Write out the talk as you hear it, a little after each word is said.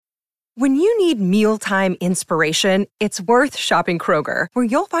When you need mealtime inspiration, it's worth shopping Kroger, where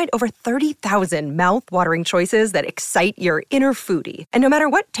you'll find over 30,000 mouth-watering choices that excite your inner foodie. And no matter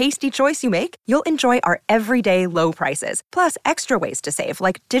what tasty choice you make, you'll enjoy our everyday low prices, plus extra ways to save,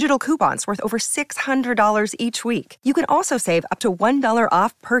 like digital coupons worth over $600 each week. You can also save up to $1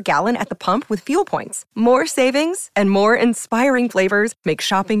 off per gallon at the pump with fuel points. More savings and more inspiring flavors make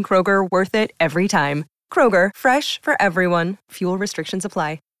shopping Kroger worth it every time. Kroger, fresh for everyone. Fuel restrictions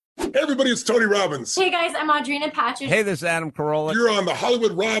apply. Hey everybody, it's Tony Robbins. Hey guys, I'm Audrina Patridge. Hey, this is Adam Carolla. You're on the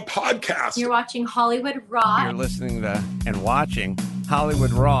Hollywood Raw podcast. You're watching Hollywood Raw. You're listening to and watching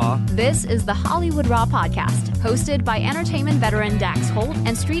Hollywood Raw. This is the Hollywood Raw podcast, hosted by entertainment veteran Dax Holt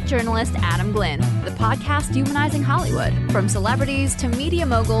and street journalist Adam Glynn. The podcast humanizing Hollywood. From celebrities to media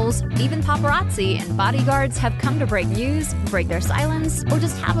moguls, even paparazzi and bodyguards have come to break news, break their silence, or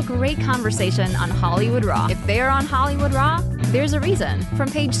just have a great conversation on Hollywood Raw. If they're on Hollywood Raw, there's a reason. From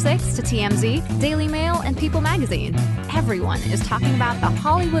Page 6 to TMZ, Daily Mail, and People Magazine, everyone is talking about the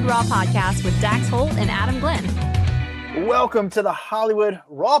Hollywood Raw podcast with Dax Holt and Adam Glynn. Welcome to the Hollywood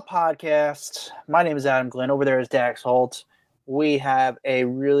Raw podcast. My name is Adam Glynn. Over there is Dax Holt. We have a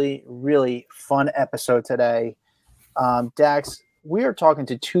really, really fun episode today. Dax, we are talking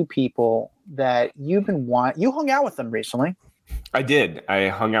to two people that you hung out with them recently. I did. I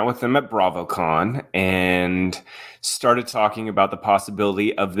hung out with them at BravoCon and started talking about the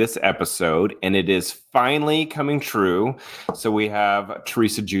possibility of this episode, and it is finally coming true. So we have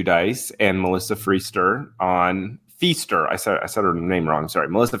Teresa Giudice and Melissa Pfeister on Pfeister. I said her name wrong. Sorry,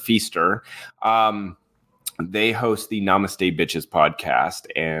 Melissa Pfeister. They host the Namaste Bitches podcast,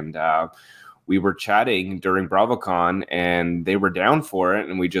 and we were chatting during BravoCon, and they were down for it,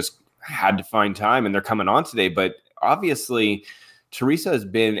 and we just had to find time, and they're coming on today. But obviously, Teresa has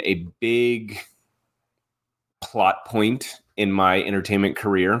been a big plot point in my entertainment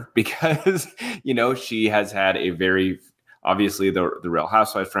career because, she has had a very, obviously the Real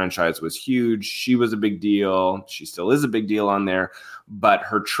Housewives franchise was huge. She was a big deal. She still is a big deal on there, but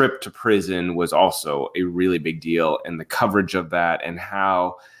her trip to prison was also a really big deal, and the coverage of that and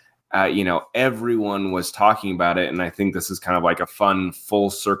how, everyone was talking about it. And I think this is kind of like a fun full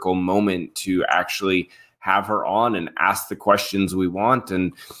circle moment to actually have her on and ask the questions we want.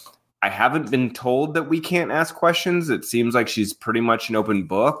 And I haven't been told that we can't ask questions. It seems like she's pretty much an open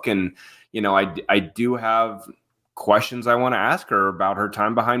book. And, I do have questions I want to ask her about her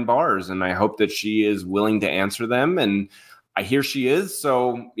time behind bars. And I hope that she is willing to answer them. And I hear she is.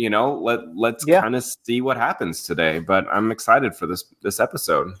 So, let's kind of see what happens today. But I'm excited for this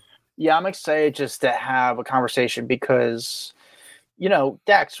episode. Yeah, I'm excited just to have a conversation because,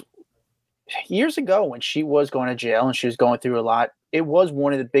 Dax, years ago when she was going to jail and she was going through a lot, it was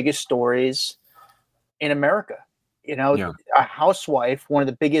one of the biggest stories in America. A housewife, one of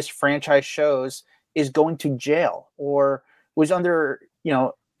the biggest franchise shows, is going to jail or was under,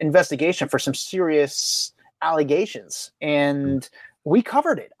 investigation for some serious allegations. And we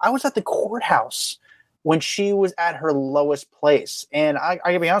covered it. I was at the courthouse when she was at her lowest place. And I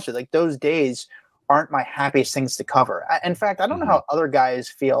gotta be honest with you, those days aren't my happiest things to cover. In fact, I don't know how other guys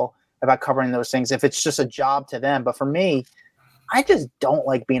feel about covering those things, if it's just a job to them. But for me, I just don't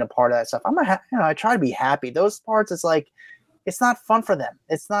like being a part of that stuff. I try to be happy. Those parts, it's like, it's not fun for them.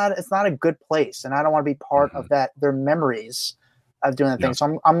 It's not a good place. And I don't want to be part of that, their memories of doing the thing.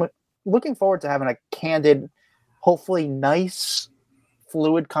 So I'm looking forward to having a candid, hopefully nice,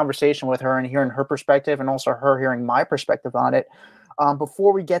 fluid conversation with her and hearing her perspective and also her hearing my perspective on it.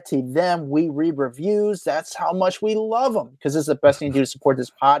 Before we get to them, we read reviews. That's how much we love them because it's the best thing to do to support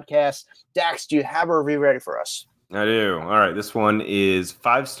this podcast. Dax, do you have a review ready for us? I do. All right. This one is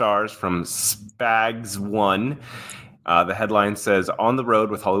 5 stars from Spags1. The headline says, "On the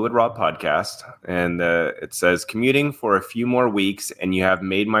road with Hollywood Raw podcast." And it says, "Commuting for a few more weeks and you have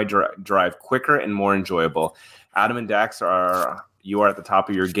made my drive quicker and more enjoyable. Adam and Dax you are at the top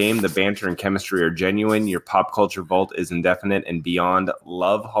of your game. The banter and chemistry are genuine. Your pop culture vault is indefinite and beyond.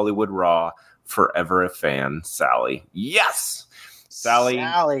 Love Hollywood Raw. Forever a fan, Sally." Yes, Sally.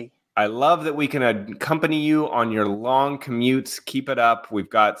 I love that we can accompany you on your long commutes. Keep it up. We've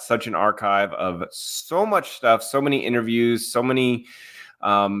got such an archive of so much stuff, so many interviews, so many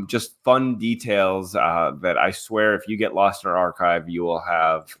just fun details that I swear if you get lost in our archive, you will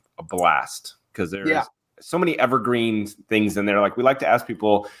have a blast because there's so many evergreen things in there. Like, we like to ask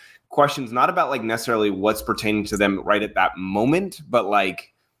people questions, not about like necessarily what's pertaining to them right at that moment, but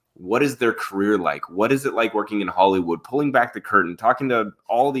like, what is their career like? What is it like working in Hollywood, pulling back the curtain, talking to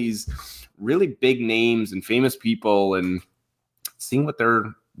all these really big names and famous people and seeing what their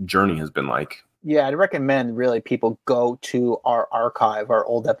journey has been like. Yeah, I'd recommend really people go to our archive, our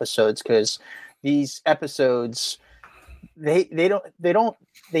old episodes, because these episodes they don't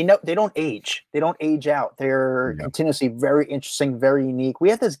age. They don't age out. They're continuously very interesting, very unique. We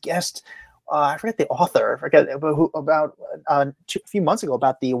had this guest, I forget the author, a few months ago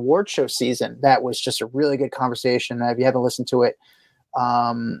about the award show season. That was just a really good conversation. If you haven't listened to it,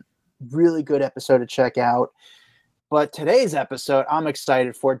 really good episode to check out. But today's episode, I'm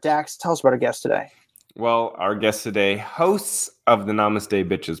excited for. Dax, tell us about our guest today. Well, our guest today, hosts of the Namaste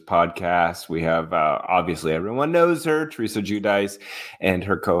Bitches podcast. We have, obviously, everyone knows her, Teresa Giudice, and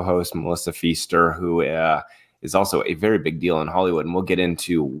her co-host, Melissa Pfeister, who is also a very big deal in Hollywood. And we'll get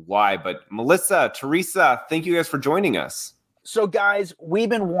into why. But Melissa, Teresa, thank you guys for joining us. So, guys, we've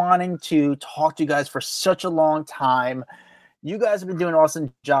been wanting to talk to you guys for such a long time. You guys have been doing an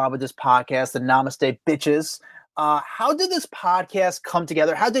awesome job with this podcast, the Namaste Bitches. How did this podcast come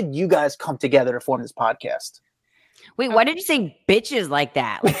together? How did you guys come together to form this podcast? Wait, why did you say bitches like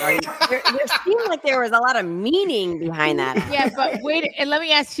that? Like, there seemed like there was a lot of meaning behind that. Yeah, but wait, and let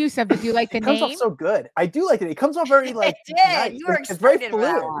me ask you something. Do you like the name? It comes off so good. I do like it. It comes off very like. Nice. You were it's very excited fluid.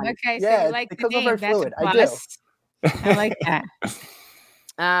 about one. Okay, yeah, so you like it the comes name. off very fluid. I do. I like that.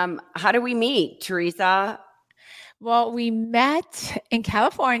 How do we meet, Teresa? Well, we met in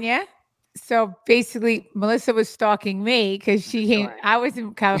California. So basically, Melissa was stalking me because she came. Sure. I was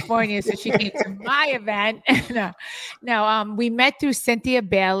in California, so she came to my event. No, we met through Cynthia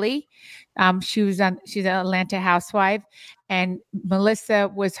Bailey. She's an Atlanta housewife, and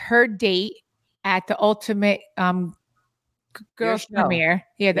Melissa was her date at the Ultimate Girls premiere.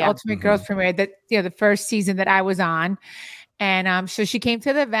 Yeah, the Ultimate Girls premiere. That the first season that I was on, and so she came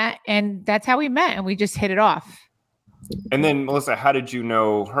to the event, and that's how we met, and we just hit it off. And then, Melissa, how did you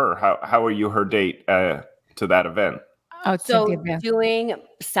know her? How were you her date to that event? Oh, so doing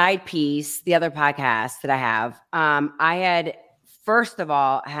Side Piece, the other podcast that I have, I had first of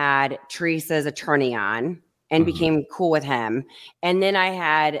all had Teresa's attorney on and became cool with him. And then I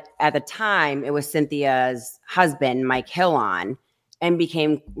had, at the time, it was Cynthia's husband, Mike Hill, on and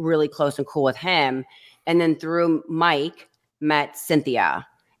became really close and cool with him. And then through Mike, met Cynthia.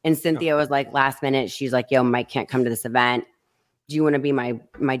 And Cynthia was like, last minute, she's like, yo, Mike can't come to this event. Do you want to be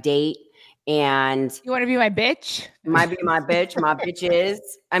my date? And you want to be my bitch? My bitch. My bitch is.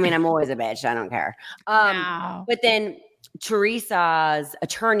 I mean, I'm always a bitch. I don't care. No. But then Teresa's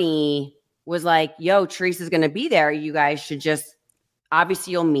attorney was like, yo, Teresa's going to be there. You guys should just,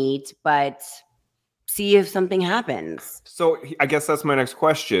 obviously you'll meet, but see if something happens. So I guess that's my next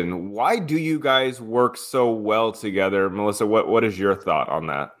question. Why do you guys work so well together? Melissa, what is your thought on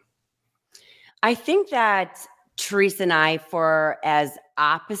that? I think that Teresa and I, for as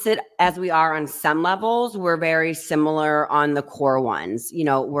opposite as we are on some levels, we're very similar on the core ones. You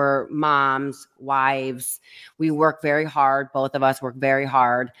know, we're moms, wives. We work very hard. Both of us work very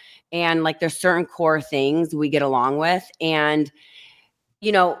hard. And like there's certain core things we get along with. And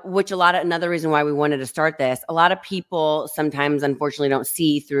you know, which another reason why we wanted to start this, a lot of people sometimes unfortunately don't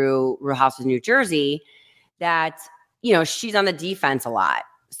see through Real Housewives of New Jersey that, you know, she's on the defense a lot.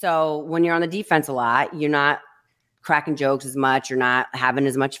 So when you're on the defense a lot, you're not cracking jokes as much, you're not having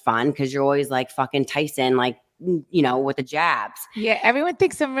as much fun because you're always like fucking Tyson, like, you know, with the jabs. Yeah, everyone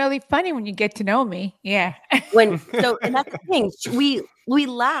thinks I'm really funny when you get to know me. Yeah. And that's the thing. We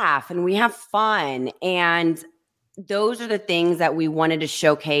laugh and we have fun, and those are the things that we wanted to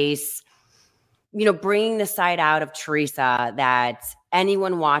showcase, you know, bringing the side out of Teresa that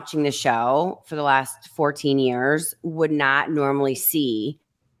anyone watching the show for the last 14 years would not normally see.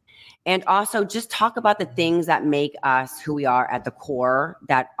 And also just talk about the things that make us who we are at the core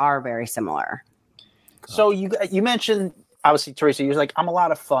that are very similar. So you mentioned, obviously, Teresa, you're like, I'm a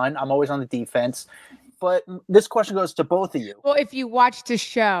lot of fun. I'm always on the defense. But this question goes to both of you. Well, if you watch the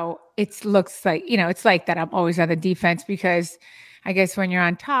show, it looks like, you know, it's like that. I'm always on the defense because I guess when you're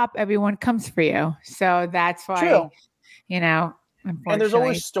on top, everyone comes for you. So that's why, True. You know, and there's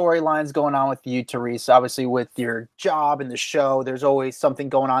always storylines going on with you, Teresa, obviously with your job and the show, there's always something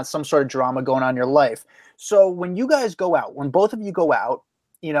going on, some sort of drama going on in your life. So when you guys go out, when both of you go out,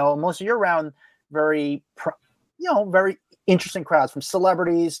 you know, most of you're around very interesting crowds, from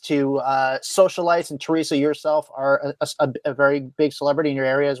celebrities to socialites, and Teresa yourself are a very big celebrity in your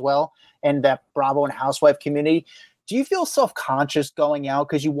area as well, and that Bravo and Housewife community. Do you feel self-conscious going out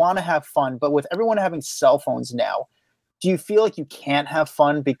because you want to have fun, but with everyone having cell phones now, do you feel like you can't have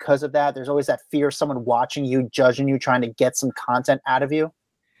fun because of that? There's always that fear of someone watching you, judging you, trying to get some content out of you.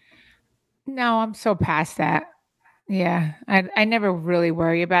 No, I'm so past that. Yeah, I never really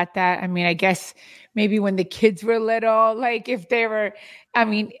worry about that. I mean, I guess maybe when the kids were little, like if they were, I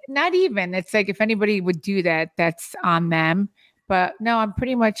mean, not even. It's like if anybody would do that, that's on them. But no, I'm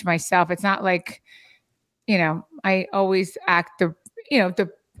pretty much myself. It's not like, I always act the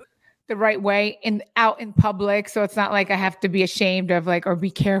right way out in public. So it's not like I have to be ashamed of or be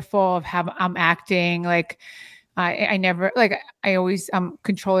careful of how I'm acting. Like I never I always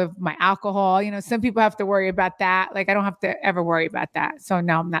control of my alcohol. Some people have to worry about that. Like I don't have to ever worry about that. So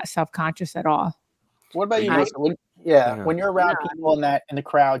no, I'm not self-conscious at all. What about you, Melissa? When you're around people in the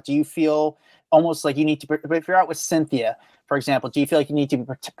crowd, do you feel almost like you need to? If you're out with Cynthia, for example, do you feel like you need to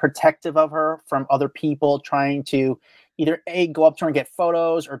be protective of her from other people trying to either A, go up to her and get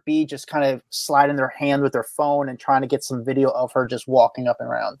photos, or B, just kind of slide in their hand with their phone and trying to get some video of her just walking up and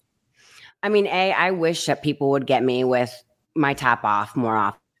around? I mean, I wish that people would get me with my top off more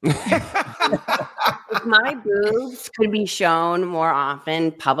often. If my boobs could be shown more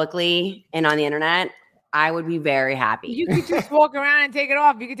often publicly and on the internet, I would be very happy. You could just walk around and take it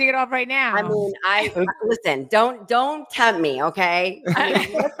off. You could take it off right now. I mean, listen, don't tempt me, okay? I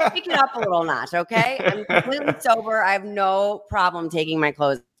mean, let's pick it up a little notch, okay? I'm completely sober. I have no problem taking my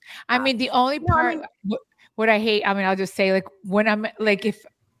clothes off. I mean, the only part, what I hate, I mean, I'll just say when I'm if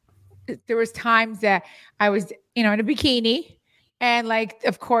there was times that I was, in a bikini and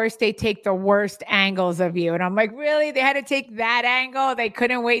of course they take the worst angles of you. And I'm like, really? They had to take that angle? They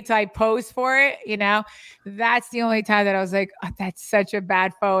couldn't wait till I posed for it. That's the only time that I was like, oh, that's such a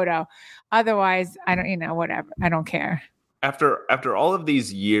bad photo. Otherwise I don't, whatever. I don't care. After all of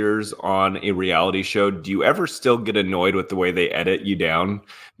these years on a reality show, do you ever still get annoyed with the way they edit you down?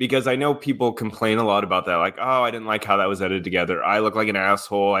 Because I know people complain a lot about that. Like, oh, I didn't like how that was edited together. I look like an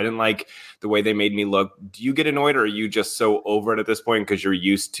asshole. I didn't like the way they made me look. Do you get annoyed, or are you just so over it at this point because you're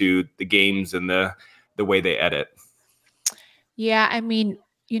used to the games and the way they edit? Yeah, I mean,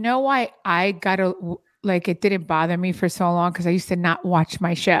 you know why I got it didn't bother me for so long? Because I used to not watch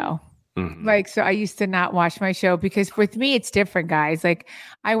my show. Mm-hmm. So I used to not watch my show because with me, it's different, guys.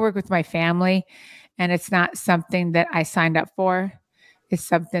 I work with my family and it's not something that I signed up for. It's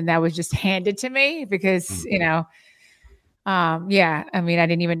something that was just handed to me because, mm-hmm. I mean, I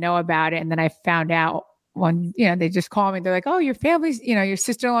didn't even know about it. And then I found out when, they just called me. They're like, oh, your family's, your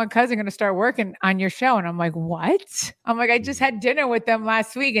sister-in-law and cousin are going to start working on your show. And I'm like, what? I'm like, I just had dinner with them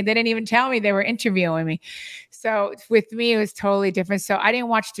last week and they didn't even tell me they were interviewing me. So with me, it was totally different. So I didn't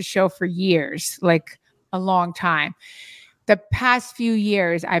watch the show for years, a long time. The past few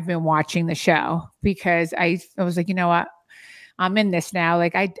years, I've been watching the show because I was like, you know what? I'm in this now.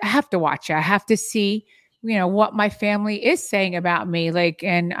 I have to watch it. I have to see, what my family is saying about me.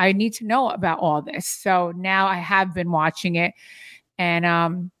 And I need to know about all this. So now I have been watching it. And,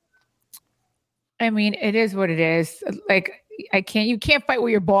 I mean, it is what it is. You can't fight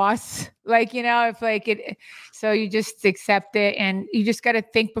with your boss. So you just accept it and you just got to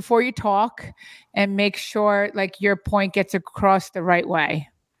think before you talk and make sure your point gets across the right way.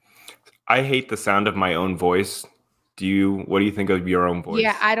 I hate the sound of my own voice. What do you think of your own voice?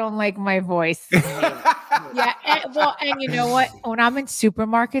 Yeah, I don't like my voice. Yeah. And you know what? When I'm in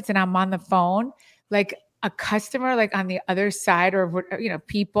supermarkets and I'm on the phone, a customer on the other side or,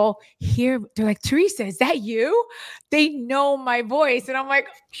 people here, they're like, Teresa, is that you? They know my voice. And I'm like,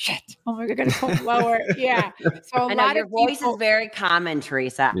 shit. Oh my God, I gotta talk lower. Yeah. So a lot your of voice is very common,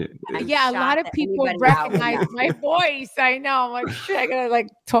 Teresa. Yeah. A lot of people recognize my voice. I know. I'm like, shit, I gotta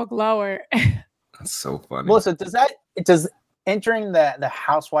talk lower. That's so funny. Melissa, does entering the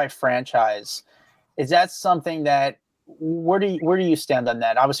Housewife franchise, is that something that where do you stand on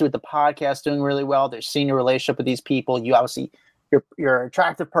that? Obviously, with the podcast doing really well, there's senior relationship with these people. You obviously you're an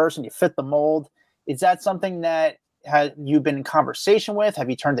attractive person. You fit the mold. Is that something that you've been in conversation with? Have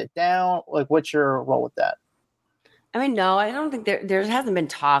you turned it down? What's your role with that? I mean, no, I don't think there hasn't been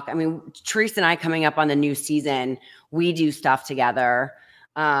talk. I mean, Teresa and I coming up on the new season, we do stuff together.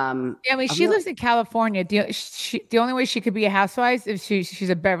 I mean, she lives in California. The only way she could be a housewife is if she's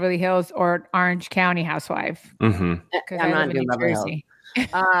a Beverly Hills or Orange County housewife. Mm-hmm. I'm not doing Beverly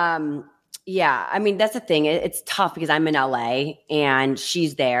Hills. Yeah, I mean, that's the thing. It's tough because I'm in LA and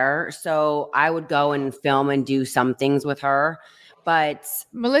she's there. So I would go and film and do some things with her. But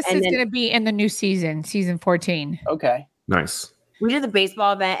Melissa's going to be in the new season 14. Okay. Nice. We did the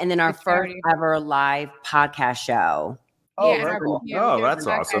baseball event and then our first ever live podcast show. Oh, yeah, cool. That's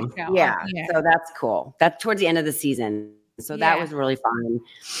awesome. Yeah, so that's cool. That's towards the end of the season. So that was really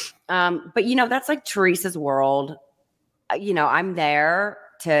fun. But, that's Teresa's world. I'm there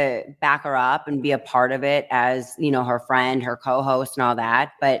to back her up and be a part of it as, her friend, her co-host and all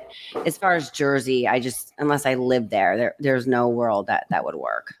that. But as far as Jersey, unless I live there's no world that would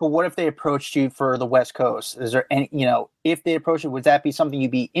work. But what if they approached you for the West Coast? Is there any, if they approach you, would that be something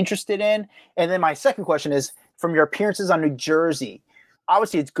you'd be interested in? And then my second question is, from your appearances on New Jersey,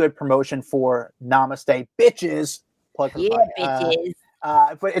 obviously it's good promotion for Namaste Bitches. Bitches.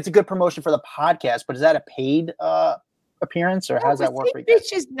 But it's a good promotion for the podcast. But is that a paid appearance, or how does that work for you guys?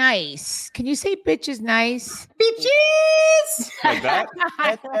 Bitch is nice. Can you say bitch is nice? Bitches! Like that?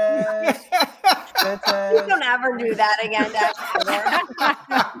 Please don't ever do that again, Dax.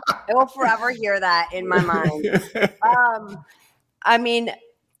 I will forever hear that in my mind.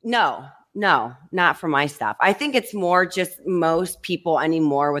 No, not for my stuff. I think it's more just most people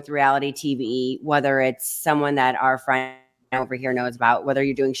anymore with reality TV, whether it's someone that our friend over here knows about, whether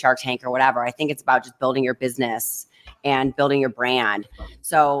you're doing Shark Tank or whatever. I think it's about just building your business and building your brand.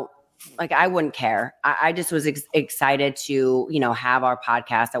 So I wouldn't care. I just was excited to, have our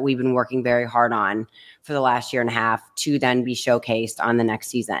podcast that we've been working very hard on for the last year and a half to then be showcased on the next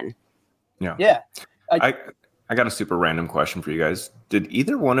season. Yeah. I got a super random question for you guys. Did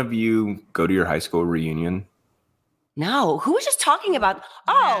either one of you go to your high school reunion? No. Who was just talking about?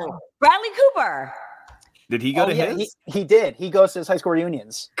 Oh, Bradley Cooper. Did he go to his? He did. He goes to his high school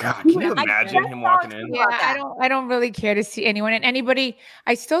reunions. God, can you imagine him walking in? Yeah, I don't really care to see anyone and anybody.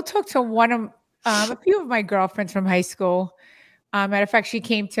 I still talk to a few of my girlfriends from high school. Matter of fact, she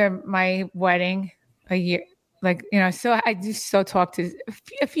came to my wedding a year. So I do still talk to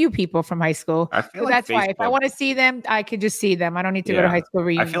a few people from high school. I feel so like that's why if I want to see them, I could just see them. I don't need to go to high school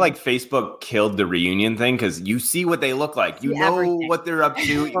reunion. I feel like Facebook killed the reunion thing because you see what they look like. You know what they're up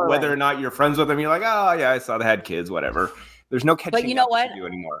to, whether or not you're friends with them. You're like, oh, yeah, I saw they had kids, whatever. There's no catching but you know up what? to do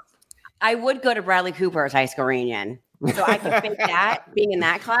anymore. I would go to Bradley Cooper's high school reunion. So I could fake that, being in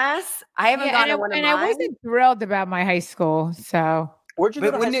that class. I haven't gone to one of mine. And I wasn't thrilled about my high school, so. Where'd you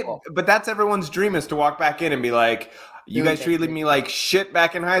go to high school? But that's everyone's dream, is to walk back in and be like, you guys treated me like shit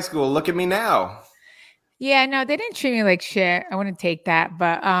back in high school. Look at me now. Yeah, no, they didn't treat me like shit. I wouldn't take that.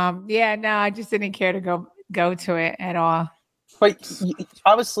 But I just didn't care to go to it at all. But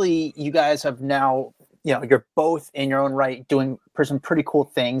obviously you guys have now, you're both in your own right doing some pretty cool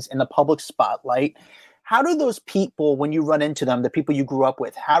things in the public spotlight. How do those people, when you run into them, the people you grew up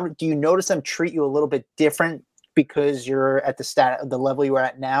with, how do you notice them treat you a little bit different because you're at the level you are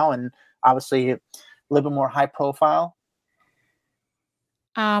at now, and obviously a little bit more high profile?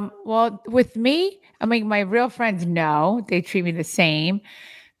 Well, with me, my real friends know they treat me the same.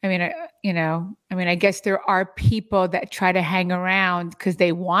 I guess there are people that try to hang around because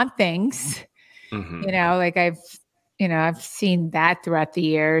they want things. Mm-hmm. I've seen that throughout the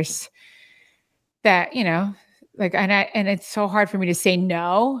years. That and it's so hard for me to say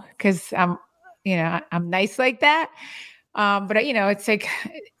no because I'm nice like that. But it's like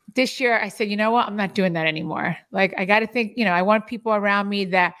this year I said, you know what, I'm not doing that anymore. Like I got to think, I want people around me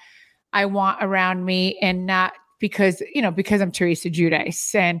that I want around me, and not because I'm Teresa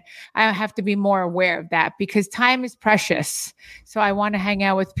Giudice, and I have to be more aware of that because time is precious. So I want to hang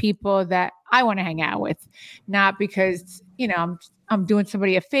out with people that I want to hang out with, not because, I'm doing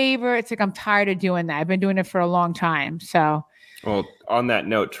somebody a favor. It's like I'm tired of doing that. I've been doing it for a long time. So, well, on that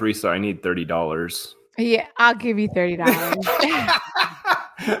note, Teresa, I need $30. Yeah, I'll give you $30.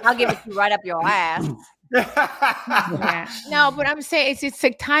 I'll give it to you right up your ass. Yeah. No, but I'm saying it's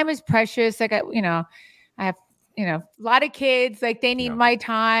like time is precious. Like I have a lot of kids. Like they need my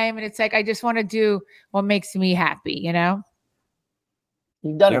time, and it's like I just want to do what makes me happy. You've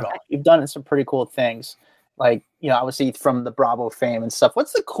done it all. You've done some pretty cool things. Like, obviously from the Bravo fame and stuff.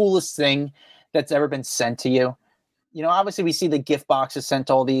 What's the coolest thing that's ever been sent to you? Obviously we see the gift boxes sent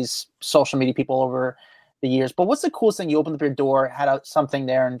to all these social media people over the years, but what's the coolest thing? You opened up your door, had out something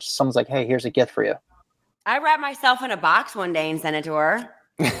there, and someone's like, hey, here's a gift for you. I wrapped myself in a box one day and sent it to her.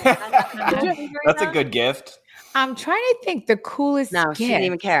 That's a good gift. I'm trying to think the coolest. No, gift. She didn't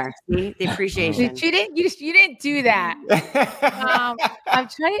even care. See? The appreciation. You didn't do that. I'm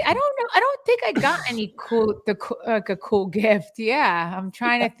trying. I don't know. I don't think I got any a cool gift. Yeah, I'm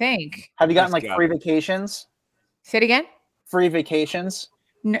trying to think. Have you gotten free vacations? Say it again. Free vacations.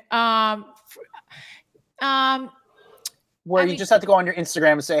 Where you just have to go on your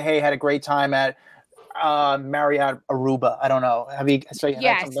Instagram and say, "Hey, had a great time at Marriott Aruba." I don't know. Have you? So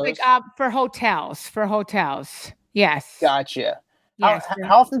yes, like for hotels. Yes. Gotcha. Yes.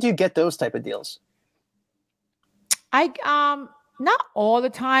 How often do you get those type of deals? Not all the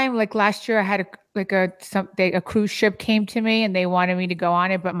time. Like last year, I had a cruise ship came to me and they wanted me to go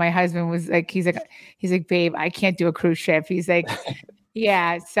on it, but my husband was like, he's like, babe, I can't do a cruise ship. He's like,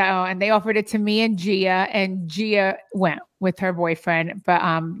 Yeah. So, and they offered it to me and Gia went with her boyfriend, but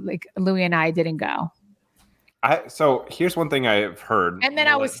like Louis and I didn't go. So here's one thing I've heard. And then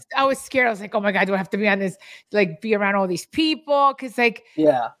I was scared. I was like, oh my God, do I have to be on this, like be around all these people? Cause like,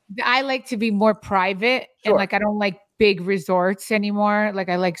 I like to be more private and like, I don't like big resorts anymore. Like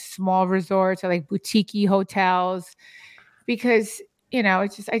I like small resorts. I like boutique hotels because,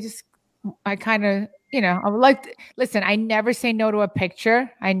 it's just, I kind of, I would like to, listen, I never say no to a picture.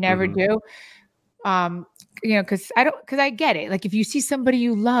 I never do. Cause I get it. Like if you see somebody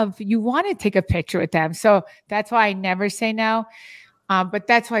you love, you want to take a picture with them. So that's why I never say no. But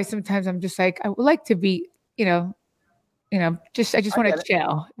that's why sometimes I'm just like, I would like to be, I just want to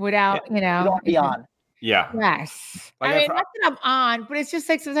chill without, You don't want to be on. Yeah. Yes. Like I mean, not that I'm on, but it's just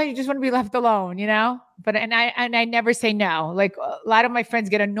like sometimes you just want to be left alone, But I never say no. Like a lot of my friends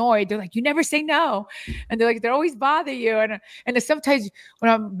get annoyed. They're like, "You never say no," and they're always bother you. And sometimes when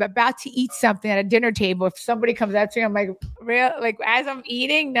I'm about to eat something at a dinner table, if somebody comes up to me, I'm like, "Real?" Like as I'm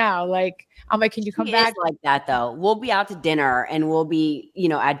eating, no. Like I'm like, "Can you come back?" Like that though. We'll be out to dinner, and we'll be,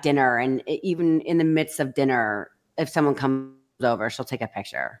 at dinner, and even in the midst of dinner, if someone comes over, she'll take a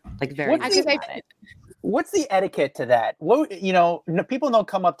picture. Like very. What's the etiquette to that? People don't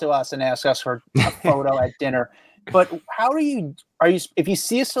come up to us and ask us for a photo at dinner, but are you, if you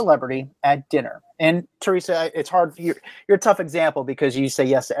see a celebrity at dinner, and Teresa, it's hard for you, you're a tough example because you say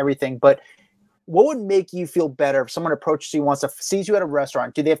yes to everything, but what would make you feel better if someone approaches you, sees you at a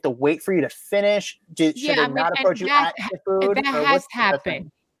restaurant? Do they have to wait for you to finish? Should they not approach you at the food? That has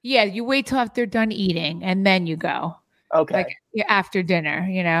happened. Yeah. You wait till after they're done eating and then you go. Okay. Like after dinner,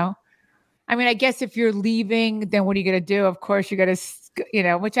 I mean, I guess if you're leaving, then what are you going to do? Of course, you got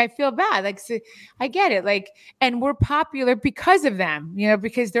to, which I feel bad. Like, so I get it. Like, and we're popular because of them,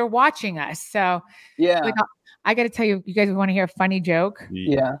 because they're watching us. So, like, I got to tell you, you guys want to hear a funny joke?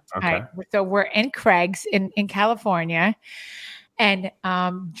 Yeah. Okay. Right. So we're in Craig's in California, and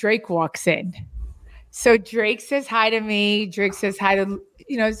Drake walks in. So Drake says hi to me. Drake says hi to,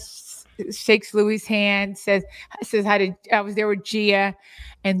 shakes Louis' hand, says hi to, I was there with Gia,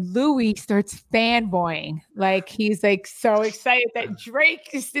 and Louis starts fanboying. Like he's like so excited that Drake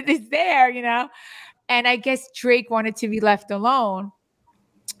is there, and I guess Drake wanted to be left alone,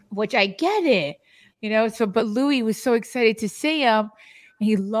 which I get it, so, but Louis was so excited to see him, and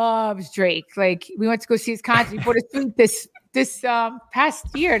he loves Drake. Like we went to go see his concert. He bought us food this past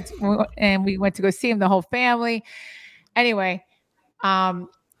year, and we went to go see him, the whole family. Anyway,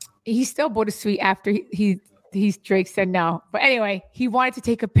 he still bought a suite after Drake said no. But anyway, he wanted to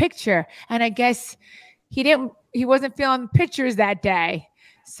take a picture, and I guess he wasn't feeling pictures that day.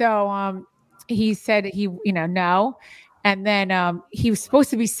 So he said no. And then he was supposed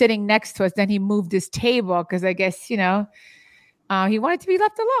to be sitting next to us. Then he moved his table because I guess, he wanted to be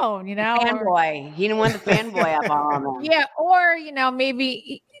left alone, Fanboy. He didn't want the fanboy up on him. Yeah. Or,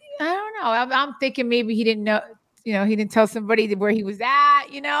 maybe, I don't know. I'm thinking maybe he didn't know. He didn't tell somebody where he was at,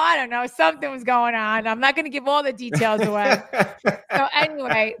 I don't know. Something was going on. I'm not going to give all the details away. So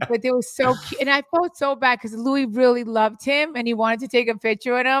anyway, but it was so cute. And I felt so bad because Louis really loved him and he wanted to take a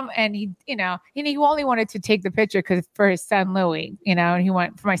picture with him. And he only wanted to take the picture for his son, Louis, and he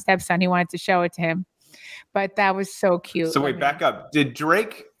went for my stepson. He wanted to show it to him. But that was so cute. So wait, back up. Did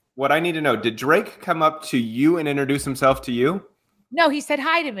Drake come up to you and introduce himself to you? No, he said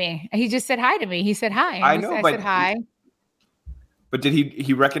hi to me. He just said hi to me. He said hi. I know, I said hi. But did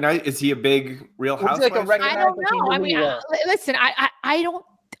he recognize? Is he a big Real Housewives? I don't know. I mean, listen,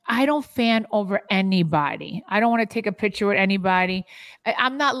 I don't fan over anybody. I don't want to take a picture with anybody.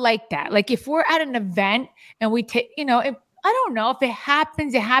 I'm not like that. Like if we're at an event and we take, I don't know if it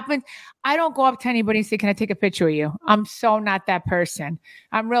happens, it happens. I don't go up to anybody and say, "Can I take a picture of you?" I'm so not that person.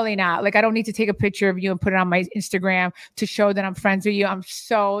 I'm really not. Like, I don't need to take a picture of you and put it on my Instagram to show that I'm friends with you. I'm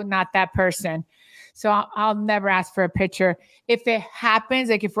so not that person. So I'll never ask for a picture. If it happens,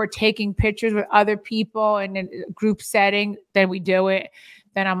 like if we're taking pictures with other people in a group setting, then we do it.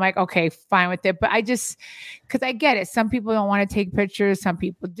 Then I'm like, okay, fine with it. But because I get it. Some people don't want to take pictures. Some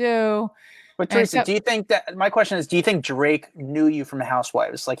people do. But Teresa, do you think my question is, do you think Drake knew you from the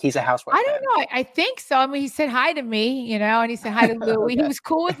Housewives? Like he's a housewife? I don't know. I think so. I mean, he said hi to me, and he said hi to Louis. Okay. He was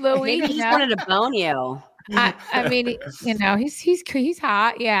cool with Louis. Maybe he just wanted to bone you. I mean, he's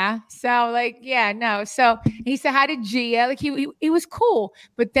hot. Yeah. So like, yeah, no. So he said hi to Gia. Like he was cool.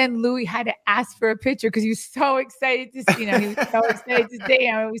 But then Louis had to ask for a picture because he was so excited to see, he was so excited to see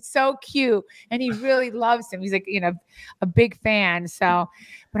him. It was so cute. And he really loves him. He's like, a big fan. So,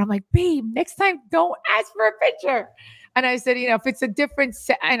 but I'm like, babe, next time don't ask for a picture. And I said, if it's a different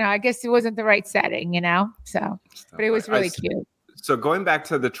I guess it wasn't the right setting, so, but it was really cute. So going back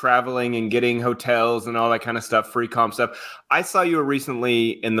to the traveling and getting hotels and all that kind of stuff, free comp stuff, I saw you were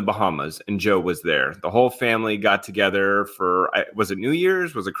recently in the Bahamas and Joe was there. The whole family got together for, was it New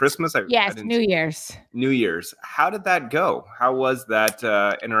Year's? Was it Christmas? Yes, New Year's. New Year's. How did that go? How was that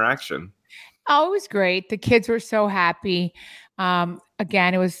interaction? Oh, it was great. The kids were so happy.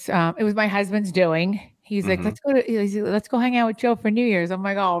 Again, it was my husband's doing. He's like, let's go hang out with Joe for New Year's. I'm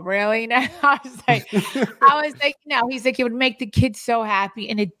like, oh, really? No. I was like, no. He's like, it would make the kids so happy,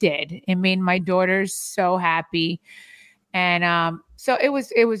 and it did. It made my daughters so happy, and so it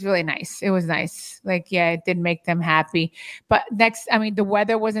was really nice. It was nice. Like, yeah, it did make them happy. But the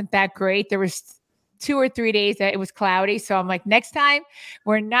weather wasn't that great. There was 2 or 3 days that it was cloudy. So I'm like, next time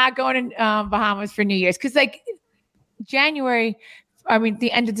we're not going to Bahamas for New Year's, because like January,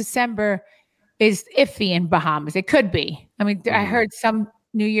 the end of December is iffy in Bahamas. It could be. I heard some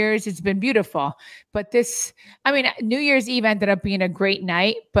New Year's, it's been beautiful. But New Year's Eve ended up being a great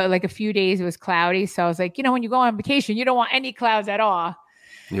night, but like a few days it was cloudy. So I was like, when you go on vacation, you don't want any clouds at all.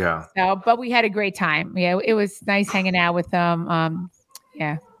 Yeah. So, but we had a great time. Yeah, it was nice hanging out with them.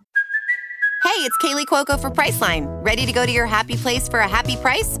 Yeah. Hey, it's Kaylee Cuoco for Priceline. Ready to go to your happy place for a happy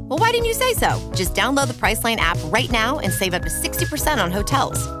price? Well, why didn't you say so? Just download the Priceline app right now and save up to 60% on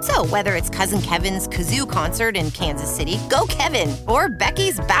hotels. So whether it's Cousin Kevin's Kazoo Concert in Kansas City, go Kevin, or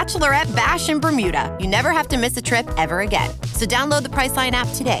Becky's Bachelorette Bash in Bermuda, you never have to miss a trip ever again. So download the Priceline app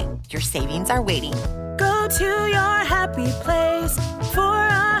today. Your savings are waiting. Go to your happy place for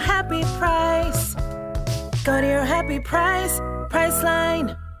a happy price. Go to your happy price,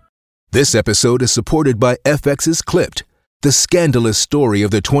 Priceline. This episode is supported by FX's Clipped, the scandalous story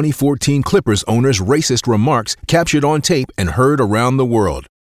of the 2014 Clippers owner's racist remarks captured on tape and heard around the world.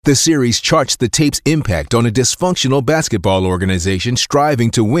 The series charts the tape's impact on a dysfunctional basketball organization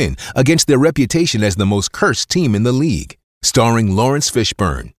striving to win against their reputation as the most cursed team in the league. Starring Lawrence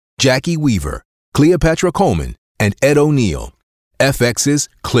Fishburne, Jackie Weaver, Cleopatra Coleman, and Ed O'Neill. FX's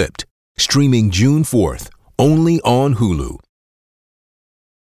Clipped, streaming June 4th, only on Hulu.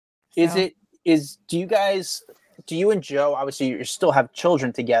 Do you and Joe, obviously you still have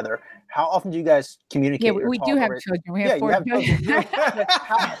children together. How often do you guys communicate? Yeah, we do have children. We have 4 children.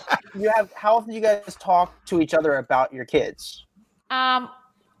 How often do you guys talk to each other about your kids?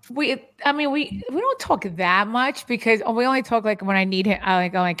 We don't talk that much because we only talk like when I need him.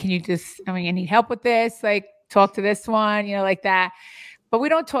 Can you just, I need help with this, like talk to this one, like that. But we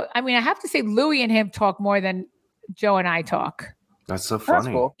don't talk. I have to say Louie and him talk more than Joe and I talk. That's so funny.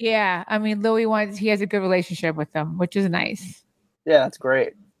 That's cool. Yeah. Louie he has a good relationship with them, which is nice. Yeah, that's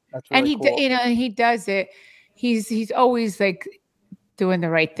great. That's really cool. And he does it. He's always like doing the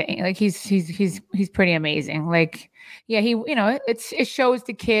right thing. Like he's pretty amazing. Like, yeah, it shows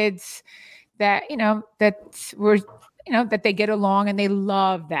the kids that, that they get along and they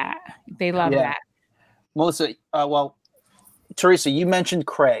love that. They love that. Melissa, Teresa, you mentioned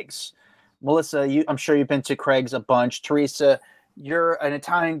Craig's. Melissa, I'm sure you've been to Craig's a bunch. Teresa, you're an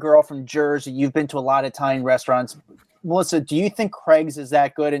Italian girl from Jersey. You've been to a lot of Italian restaurants. Melissa, do you think Craig's is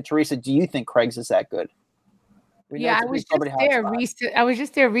that good? And Teresa, do you think Craig's is that good? I was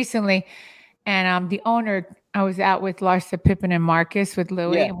just there recently, and the owner, I was out with Larsa, Pippen, and Marcus with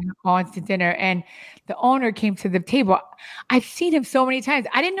Louie, and we were going to dinner, and the owner came to the table. I've seen him so many times.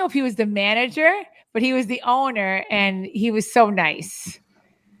 I didn't know if he was the manager, but he was the owner, and he was so nice.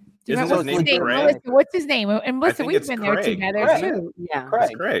 Isn't his name Craig? Melissa, what's his name? And Melissa, we've been there together too. Yeah,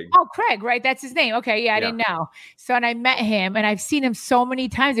 Craig. Oh, Craig, right? That's his name. Okay, I didn't know. So, and I met him, and I've seen him so many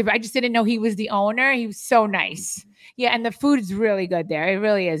times. I just didn't know he was the owner. He was so nice. Yeah, and the food is really good there. It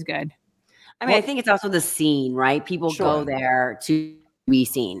really is good. I think it's also the scene, right? People go there to be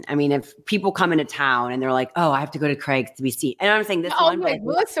seen. If people come into town and they're like, "Oh, I have to go to Craig's to be seen," and I'm saying this one, but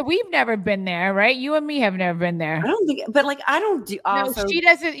Melissa, we've never been there, right? You and me have never been there. I don't think, but I don't do. No, she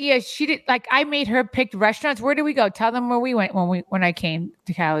doesn't. Yeah, she did. Like, I made her pick restaurants. Where did we go? Tell them where we went when I came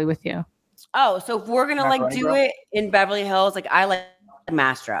to Cali with you. Oh, so if we're gonna do it in Beverly Hills, I like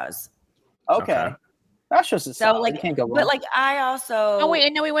Mastro's. Okay. That's just a solid. You can't go wrong. But I also. Oh wait,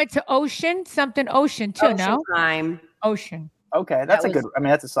 and then we went to Ocean too. Ocean. Okay, that's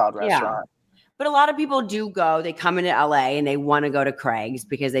that's a solid restaurant. But a lot of people do go. They come into LA and they want to go to Craig's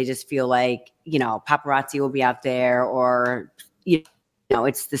because they just feel like paparazzi will be out there, or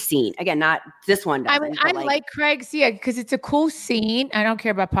it's the scene. Again, not this one. I like Craig's, because it's a cool scene. I don't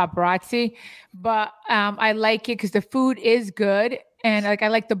care about paparazzi, but I like it because the food is good. And I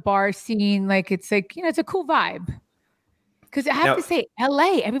like the bar scene. It's a cool vibe. Because I have to say,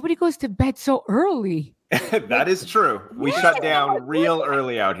 LA, everybody goes to bed so early. That is true. We shut down real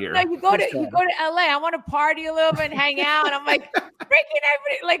early out here. You go to LA. I want to party a little bit and hang out. And I'm like, freaking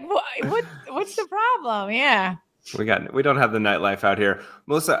everybody. Like, what's the problem? Yeah. We don't have the nightlife out here.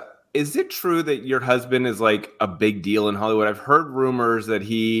 Melissa, is it true that your husband is like a big deal in Hollywood? I've heard rumors that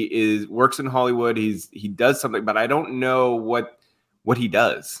he works in Hollywood. He does something, but I don't know what he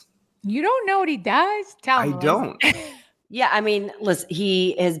does. You don't know what he does? Tell me. I don't. Yeah, I mean, listen,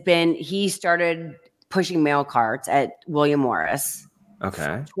 he started pushing mail carts at William Morris.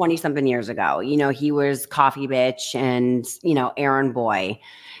 Okay. 20 something years ago. He was coffee bitch and, errand boy.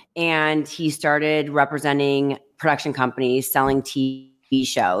 And he started representing production companies, selling TV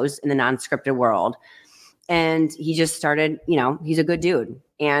shows in the non-scripted world. And he just started, he's a good dude.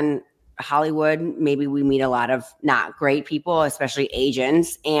 And Hollywood, maybe we meet a lot of not great people, especially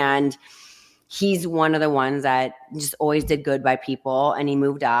agents. And he's one of the ones that just always did good by people. And he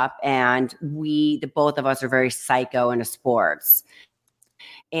moved up. And the both of us are very psycho into sports.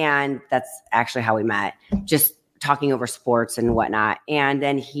 And that's actually how we met, just talking over sports and whatnot. And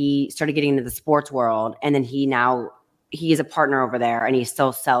then he started getting into the sports world. And then he is a partner over there, and he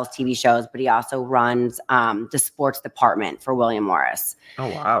still sells TV shows, but he also runs the sports department for William Morris. Oh,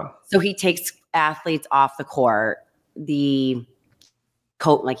 wow. So he takes athletes off the court.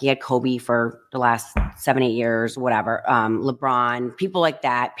 Like he had Kobe for the last 7-8 years, whatever. LeBron, people like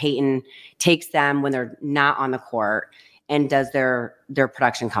that. Peyton takes them when they're not on the court and does their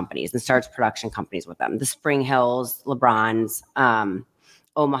production companies and starts production companies with them. The Spring Hills, LeBron's,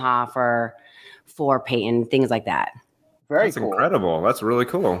 Omaha for Peyton, things like that. That's cool. Incredible. That's really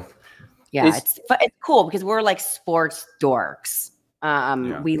cool. Yeah, it's cool because we're like sports dorks.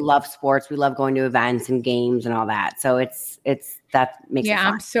 We love sports. We love going to events and games and all that. So that makes it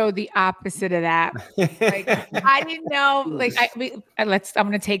fun. I'm so the opposite of that. Like, I didn't know. Like, I'm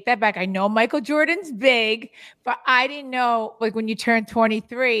going to take that back. I know Michael Jordan's big, but I didn't know. Like, when you turn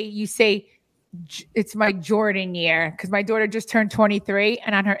 23, you say it's my Jordan year, because my daughter just turned 23,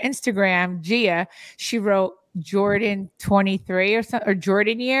 and on her Instagram, Gia, she wrote Jordan 23 or something, or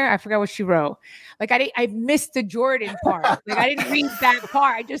Jordan year. I forgot what she wrote. Like, I missed the Jordan part. Like, I didn't read that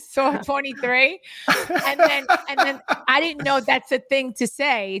part. I just saw 23. And then I didn't know that's a thing to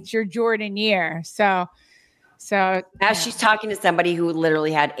say. It's your Jordan year. So now she's talking to somebody who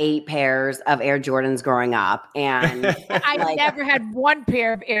literally had 8 pairs of Air Jordans growing up, and I never had one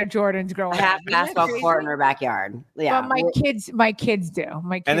pair of Air Jordans growing up. Half basketball court in her backyard. Yeah, but my kids do.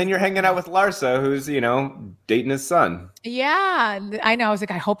 And then you're hanging out with Larsa, who's dating his son. Yeah, I know. I was like,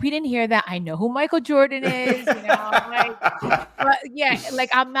 I hope he didn't hear that. I know who Michael Jordan is. But yeah,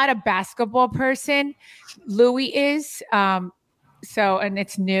 like, I'm not a basketball person. Louis is. So, and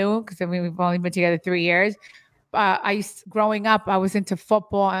it's new because we've only been together 3 years. Growing up, I was into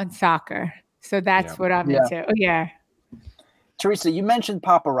football and soccer. So that's what I'm into. Yeah. Teresa, you mentioned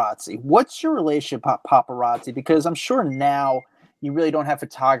paparazzi. What's your relationship with paparazzi? Because I'm sure now you really don't have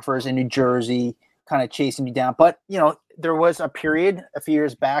photographers in New Jersey kind of chasing you down. But, there was a period a few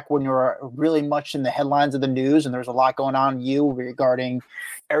years back when you were really much in the headlines of the news, and there was a lot going on in you regarding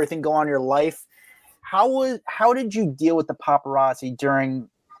everything going on in your life. How did you deal with the paparazzi during,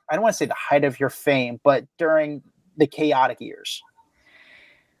 I don't want to say the height of your fame, but during the chaotic years?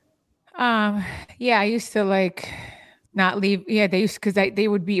 I used to not leave. Yeah, because they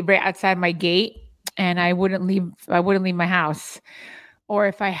would be right outside my gate, and I wouldn't leave my house. Or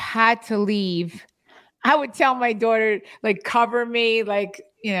if I had to leave, I would tell my daughter, cover me,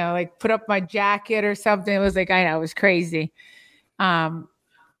 put up my jacket or something. It was I know, it was crazy.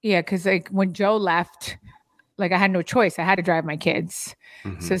 Because when Joe left, I had no choice. I had to drive my kids.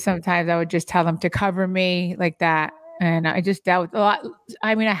 Mm-hmm. So sometimes I would just tell them to cover me like that. And I just dealt with a lot.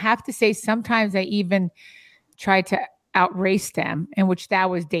 I mean, I have to say sometimes I even tried to outrace them, in which that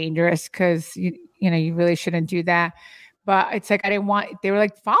was dangerous because, you really shouldn't do that. But it's I didn't want, they were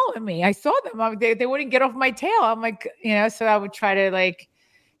following me. I saw them. They wouldn't get off my tail. I'm so I would try to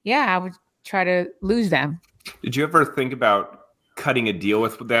I would try to lose them. Did you ever think about cutting a deal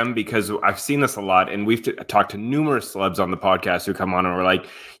with them? Because I've seen this a lot, and we've talked to numerous celebs on the podcast who come on and we're like,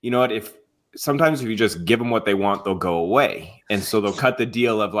 you know what, sometimes if you just give them what they want, they'll go away. And so they'll cut the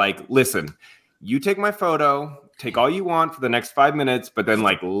deal of listen, you take my photo, take all you want for the next 5 minutes, but then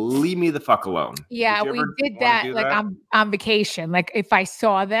leave me the fuck alone. Yeah, we did that. I'm on vacation. If I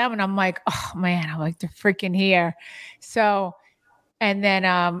saw them and I'm oh man, I'm they're freaking here. So, and then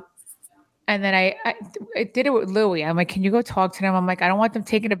I did it with Louis. I'm can you go talk to them? I'm I don't want them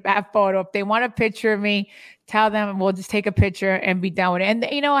taking a bad photo. If they want a picture of me, tell them, and we'll just take a picture and be done with it.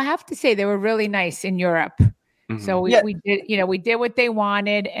 And, I have to say they were really nice in Europe. So we did, we did what they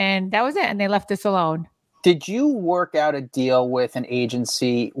wanted, and that was it. And they left us alone. Did you work out a deal with an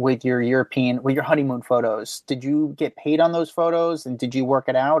agency with your honeymoon photos? Did you get paid on those photos, and did you work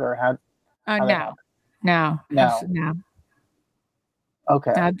it out, or how? No.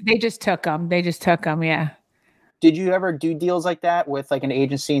 Okay. They just took them. Yeah. Did you ever do deals like that with like an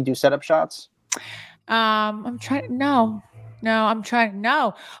agency and do setup shots? I'm trying. No.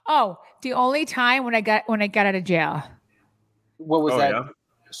 Oh, the only time when I got out of jail. What was that? Yeah.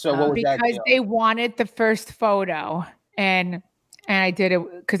 So what was that? Because they wanted the first photo, and I did it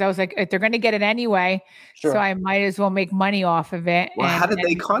because I was like, they're going to get it anyway, so I might as well make money off of it. Well, how did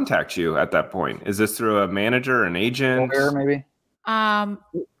they contact you at that point? Is this through a manager, an agent, lawyer, maybe? A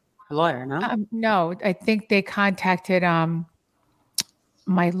lawyer? No, no. I think they contacted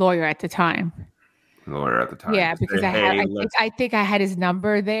my lawyer at the time. Yeah, because I think I had his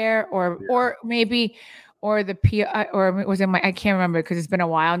number there, or maybe. Or the P, or was it I can't remember because it's been a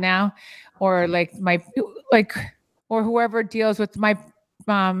while now, or or whoever deals with my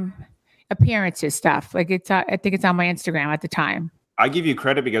appearances stuff. Like I think it's on my Instagram at the time. I give you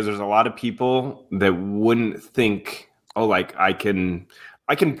credit because there's a lot of people that wouldn't think, oh, like I can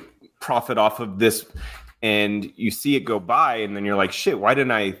profit off of this, and you see it go by, and then you're like, shit, why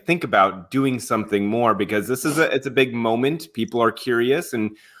didn't I think about doing something more? Because it's a big moment. People are curious,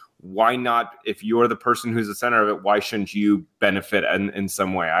 and why not? If you're the person who's the center of it, why shouldn't you benefit in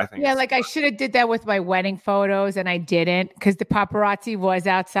some way? I think. Yeah, like I should have did that with my wedding photos, and I didn't because the paparazzi was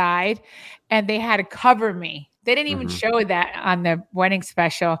outside, and they had to cover me. They didn't even show that on the wedding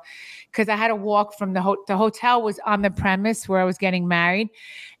special because I had to walk from the hotel was on the premise where I was getting married,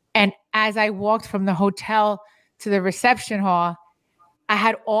 and as I walked from the hotel to the reception hall, I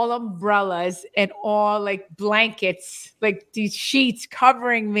had all umbrellas and all like blankets, like these sheets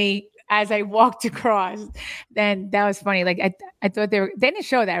covering me as I walked across. Then that was funny. Like I thought they didn't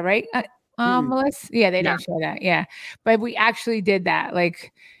show that, right? Melissa? Yeah, they didn't show that. Yeah. But we actually did that.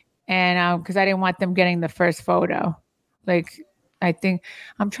 Like, and because I didn't want them getting the first photo. Like, I think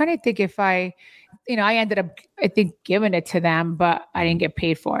I'm trying to think if I ended up, I think, giving it to them, but I didn't get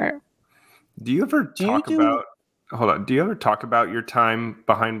paid for it. Do you ever do you ever talk about your time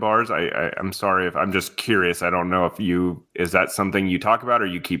behind bars? I'm sorry if I'm just curious. I don't know is that something you talk about or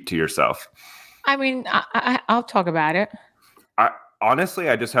you keep to yourself? I mean, I'll talk about it. Honestly,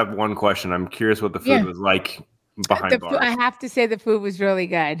 I just have one question. I'm curious what the food was like behind bars. I have to say the food was really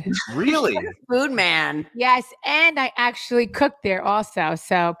good. Really? Food man. Yes. And I actually cooked there also.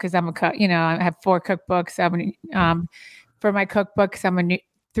 So, cause I'm a cook, I have 4 cookbooks. For my cookbooks, I'm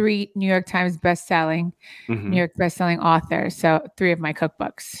 3 New York Times bestselling, New York bestselling author. So 3 of my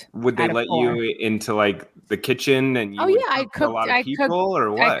cookbooks. Would they let 4. You into like the kitchen and you I cooked for a lot of people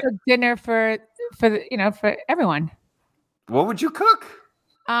or what? I cooked dinner for everyone. What would you cook?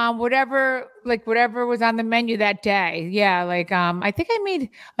 Whatever was on the menu that day. Yeah. Like, I think I made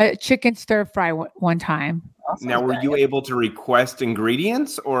a chicken stir fry one time. Now, were you able to request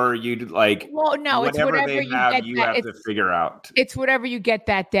ingredients or you'd like, well, no, it's whatever they have, you have to figure out. It's whatever you get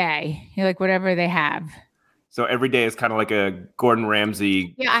that day. You're like, whatever they have. So every day is kind of like a Gordon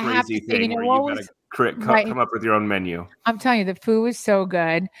Ramsay crazy thing where you gotta come up with your own menu. I'm telling you, the food was so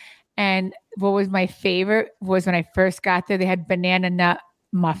good. And what was my favorite was when I first got there, they had banana nut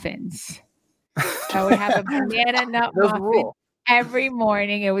muffins. I would have a banana nut muffin every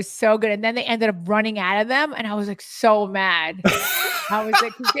morning. It was so good. And then they ended up running out of them. And I was like so mad. I was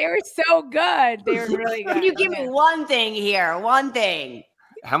like, they were so good. They were really good. Can you give me one thing here? One thing.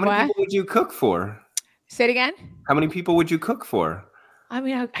 How many people would you cook for? Say it again. How many people would you cook for? I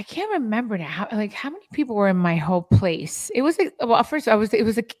mean, I can't remember now. Like, how many people were in my whole place? It was like, well, first it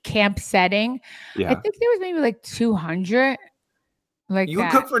was a camp setting. Yeah. I think there was maybe like 200. Like you would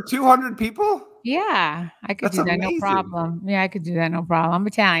cook for 200 people? Yeah, I could do that. Amazing. No problem. Yeah, I could do that. No problem. I'm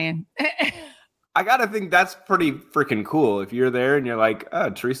Italian. I gotta think that's pretty freaking cool. If you're there and you're like, oh,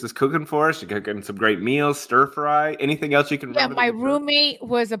 Teresa's cooking for us. She's cooking some great meals, stir fry, anything else you can remember? Yeah, my roommate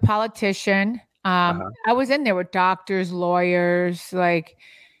was a politician. I was in there with doctors, lawyers, like,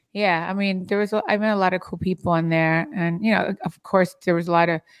 yeah, I mean, I met a lot of cool people in there. And, of course, there was a lot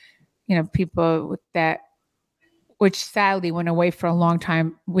of, people with that, which sadly went away for a long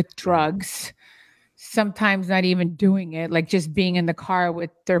time with drugs, sometimes not even doing it, like just being in the car with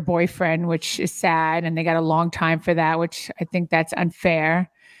their boyfriend, which is sad. And they got a long time for that, which I think that's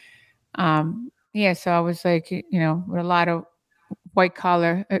unfair. Yeah, so I was like, with a lot of white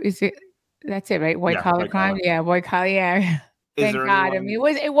collar, that's it, right? White collar crime. Yeah, white collar. Yeah. Thank God. I mean,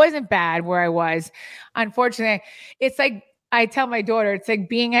 it wasn't bad where I was. Unfortunately, it's like I tell my daughter, it's like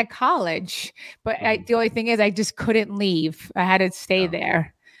being at college. But the only thing is, I just couldn't leave. I had to stay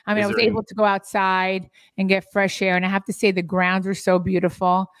there. I mean, I was able to go outside and get fresh air. And I have to say, the grounds were so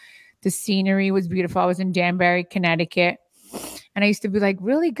beautiful. The scenery was beautiful. I was in Danbury, Connecticut. And I used to be like,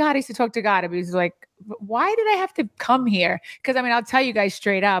 really, God? I used to talk to God. I was like, why did I have to come here? Because, I mean, I'll tell you guys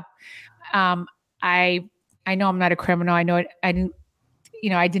straight up. I know I'm not a criminal. I know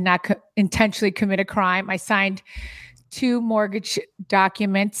I did not intentionally commit a crime. I signed 2 mortgage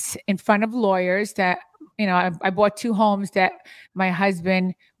documents in front of lawyers that, I bought 2 homes that my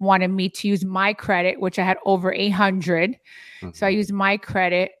husband wanted me to use my credit, which I had over 800. So I used my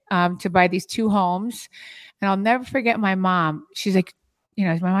credit to buy these 2 homes. And I'll never forget my mom. She's like,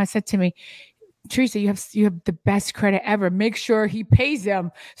 my mom said to me, Teresa, you have the best credit ever. Make sure he pays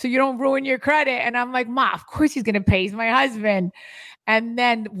them so you don't ruin your credit. And I'm like, Ma, of course he's going to pay. He's my husband. And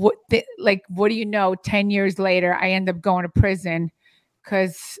then what do you know? 10 years later, I end up going to prison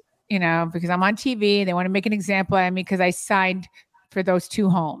because I'm on TV. They want to make an example out of me because I signed for those 2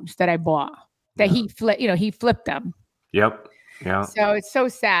 homes that I bought that he flipped them. Yep. Yeah. So it's so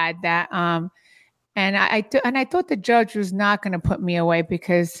sad that, and I thought the judge was not going to put me away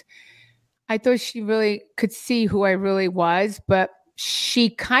because I thought she really could see who I really was, but she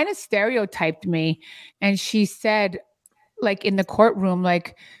kind of stereotyped me. And she said, like in the courtroom,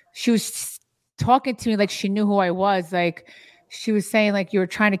 like she was talking to me like she knew who I was. Like she was saying like, you were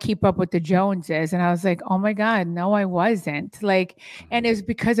trying to keep up with the Joneses. And I was like, oh my God, no, I wasn't. Like, and it was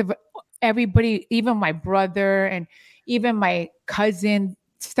because of everybody, even my brother and even my cousin,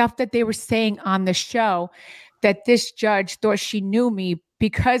 stuff that they were saying on the show, that this judge thought she knew me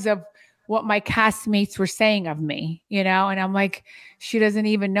because of what my castmates were saying of me, and I'm like, she doesn't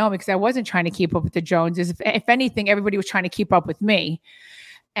even know me because I wasn't trying to keep up with the Joneses. If anything, everybody was trying to keep up with me.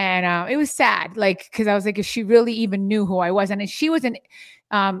 And it was sad, like, because I was like, if she really even knew who I was. And she wasn't,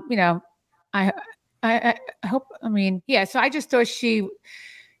 I hope, so I just thought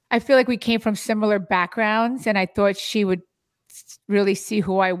I feel like we came from similar backgrounds and I thought she would really see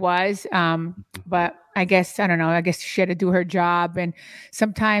who I was. But I guess, I don't know, I guess she had to do her job. And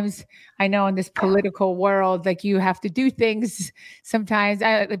sometimes I know in this political world, like you have to do things. Sometimes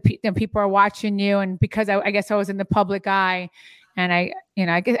people are watching you. And because I guess I was in the public eye and I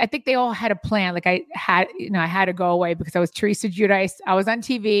think they all had a plan. Like I had to go away because I was Teresa Giudice. I was on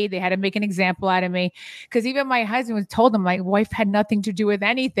TV. They had to make an example out of me because even my husband was told him my wife had nothing to do with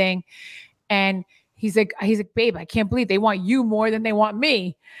anything. And he's like, babe, I can't believe they want you more than they want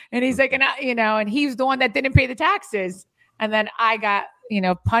me. And he's like, and he's the one that didn't pay the taxes. And then I got,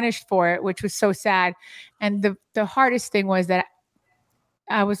 punished for it, which was so sad. And the hardest thing was that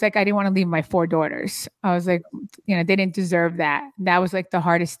I was like, I didn't want to leave my 4 daughters. I was like, they didn't deserve that. That was like the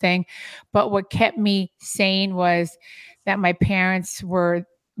hardest thing. But what kept me sane was that my parents were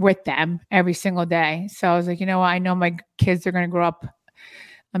with them every single day. So I was like, I know my kids are going to grow up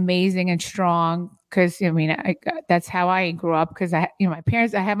amazing and strong because that's how I grew up because I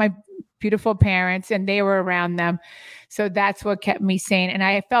had my beautiful parents and they were around them. So that's what kept me sane. And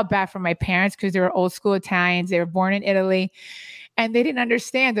I felt bad for my parents because they were old school Italians. They were born in Italy and they didn't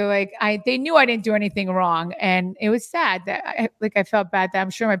understand. They're like, they knew I didn't do anything wrong. And it was sad that I felt bad that I'm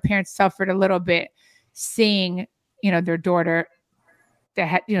sure my parents suffered a little bit seeing, their daughter that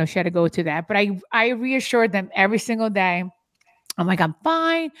had, she had to go to that. But I reassured them every single day. I'm like, I'm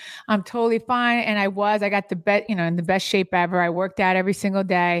fine. I'm totally fine. And I got the best, in the best shape ever. I worked out every single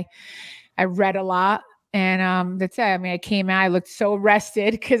day. I read a lot. And that's it. I came out, I looked so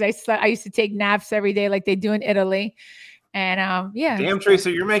rested because I used to take naps every day like they do in Italy. And yeah. Damn, Teresa,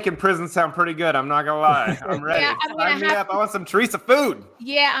 you're making prison sound pretty good. I'm not gonna lie. I'm ready. Yeah, Sign me up. I want some Teresa food.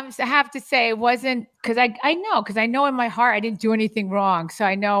 Yeah, I have to say it wasn't because I know in my heart I didn't do anything wrong. So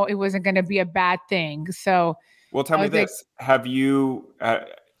I know it wasn't going to be a bad thing. So well, tell me this. Have you,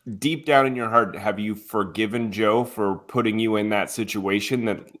 deep down in your heart, have you forgiven Joe for putting you in that situation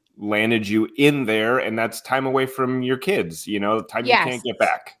that landed you in there? And that's time away from your kids, time you can't get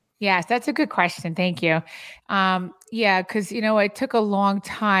back. Yes, that's a good question. Thank you. Yeah, because, it took a long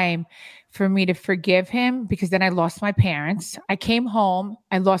time for me to forgive him because then I lost my parents. I came home.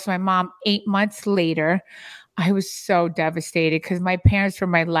 I lost my mom 8 months later. I was so devastated because my parents were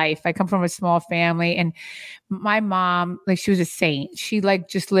my life. I come from a small family and my mom, she was a saint. She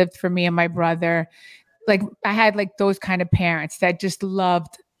just lived for me and my brother. I had those kind of parents that just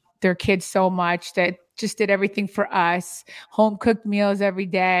loved their kids so much that just did everything for us, home cooked meals every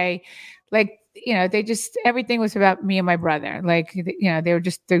day. They just, everything was about me and my brother. They were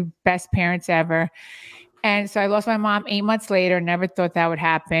just the best parents ever. And so I lost my mom 8 months later, never thought that would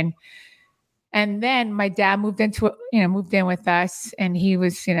happen. And then my dad moved in with us, and he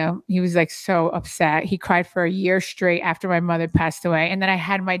was like so upset. He cried for a year straight after my mother passed away. And then I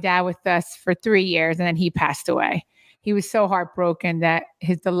had my dad with us for 3 years, and then he passed away. He was so heartbroken that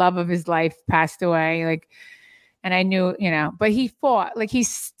the love of his life passed away. Like, and I knew, but he fought, like he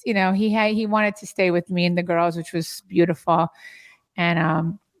wanted to stay with me and the girls, which was beautiful.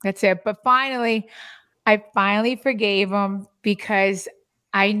 And that's it. But I finally forgave him, because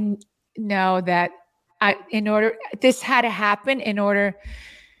I know that this had to happen in order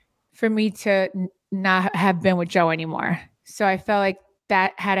for me to not have been with Joe anymore. So I felt like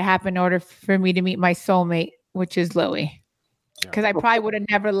that had to happen in order for me to meet my soulmate, which is Louis, because I probably would have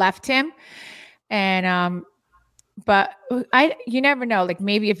never left him. And but you never know. Like,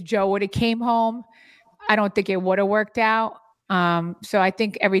 maybe if Joe would have came home, I don't think it would have worked out. So I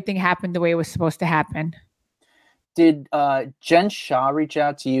think everything happened the way it was supposed to happen. Did Jen Shaw reach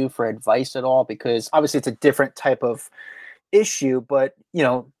out to you for advice at all? Because obviously it's a different type of issue, but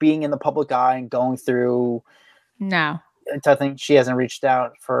being in the public eye and going through. No. I think she hasn't reached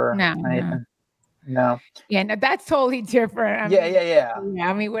out for anything. No. Yeah, no, that's totally different. Yeah.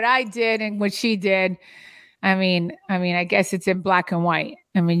 I mean, what I did and what she did. I mean, I guess it's in black and white.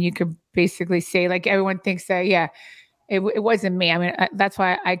 I mean, you could basically say, like, everyone thinks that, yeah, it wasn't me. I mean, that's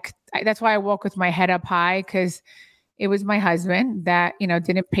why I walk with my head up high, because it was my husband that,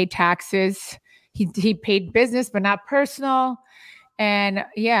 didn't pay taxes. He paid business, but not personal. And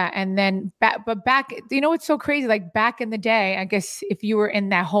yeah. And then back, it's so crazy. Like, back in the day, I guess if you were in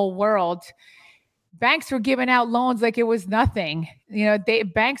that whole world, banks were giving out loans like it was nothing.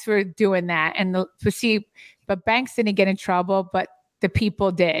 Banks were doing that. But banks didn't get in trouble, but the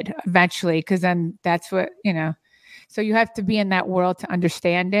people did eventually, because then that's what, so you have to be in that world to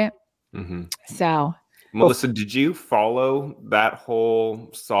understand it. Mm-hmm. So, Melissa, did you follow that whole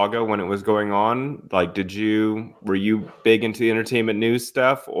saga when it was going on? Like, were you big into the entertainment news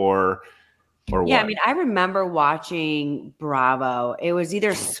stuff or what? Yeah, I mean, I remember watching Bravo. It was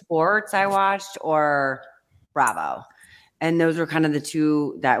either sports I watched or Bravo. And those were kind of the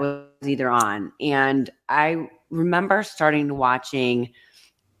two that was either on. And I remember starting to watching,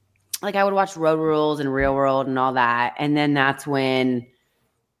 like, I would watch Road Rules and Real World and all that. And then that's when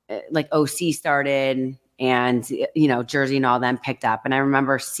like OC started, and Jersey and all them picked up. And I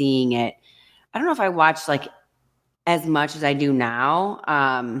remember seeing it. I don't know if I watched like as much as I do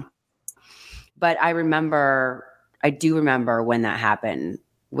now. But I do remember when that happened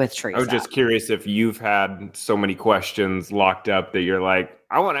with Teresa. I was just curious if you've had so many questions locked up that you're like,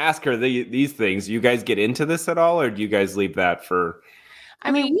 I want to ask her these things. Do you guys get into this at all, or do you guys leave that for? I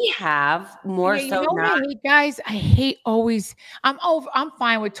mean, we have more so now. Guys, I hate always. I'm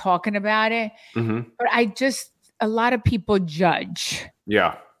fine with talking about it, but a lot of people judge.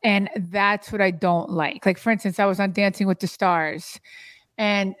 Yeah, and that's what I don't like. Like, for instance, I was on Dancing with the Stars,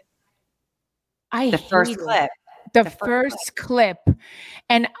 and the first clip.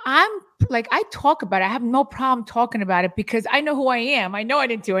 And I'm like, I talk about it. I have no problem talking about it, because I know who I am. I know I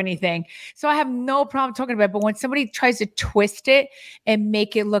didn't do anything. So I have no problem talking about it. But when somebody tries to twist it and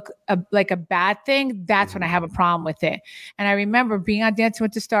make it look like a bad thing, that's when I have a problem with it. And I remember being on Dancing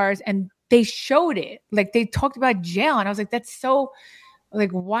with the Stars, and they showed it. Like, they talked about jail. And I was like, that's so...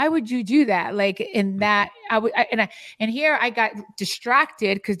 Like, why would you do that? Like, in that, and here I got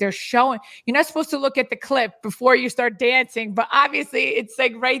distracted because they're showing, you're not supposed to look at the clip before you start dancing, but obviously it's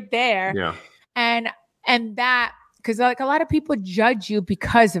like right there. Yeah. And that, because like a lot of people judge you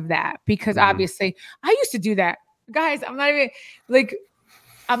because of that, because obviously I used to do that. Guys, I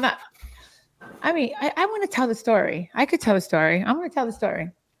want to tell the story. I could tell the story. I'm going to tell the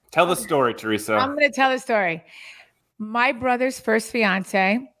story. Tell the story, Teresa. I'm going to tell the story. My brother's first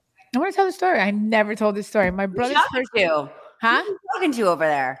fiance. I want to tell the story. I never told this story. My brother's first. Who are you talking to over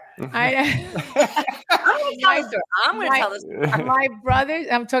there? I'm going to tell the story. My brother.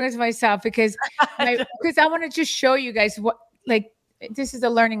 I'm talking to myself because I want to just show you guys what, like, this is a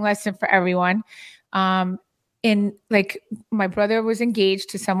learning lesson for everyone. In like, my brother was engaged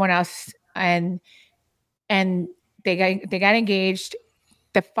to someone else, and they got engaged.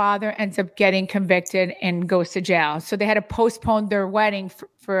 The father ends up getting convicted and goes to jail. So they had to postpone their wedding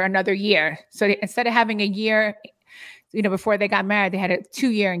for another year. So instead of having a year, before they got married, they had a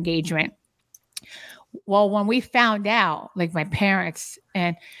 2-year engagement. Well, when we found out, like my parents,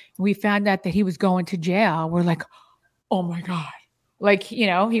 and we found out that he was going to jail, we're like, oh my God. Like,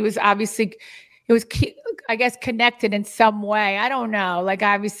 he was obviously, it was, I guess, connected in some way. I don't know. Like,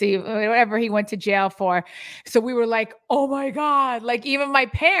 obviously, whatever he went to jail for. So we were like, oh my God. Like, even my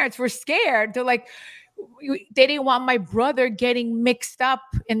parents were scared. They're like, they didn't want my brother getting mixed up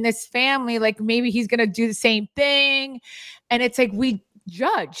in this family. Like maybe he's going to do the same thing. And it's like, we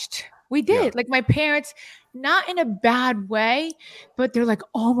judged. We did. Yeah. Like my parents, not in a bad way, but they're like,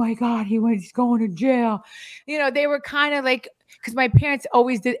 oh my God, he's going to jail. You know, they were kind of like, because my parents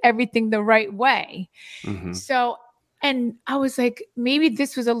always did everything the right way. Mm-hmm. So, and I was like, maybe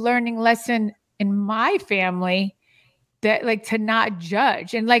this was a learning lesson in my family, that like to not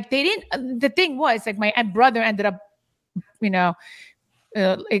judge. And like they didn't, the thing was like my brother ended up, it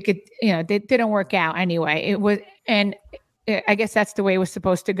didn't work out anyway. It was, and I guess that's the way it was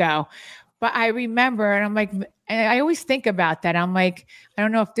supposed to go. But I remember, and I'm like, and I always think about that. I'm like, I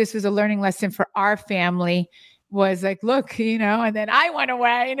don't know if this was a learning lesson for our family, was like, look, and then I went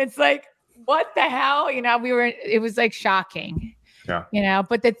away and it's like, what the hell? It was like shocking, but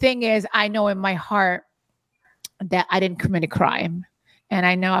the thing is, I know in my heart that I didn't commit a crime. And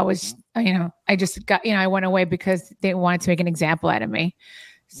I know I was, I just got, I went away because they wanted to make an example out of me.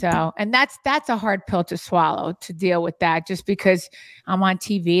 So, and that's a hard pill to swallow, to deal with that, just because I'm on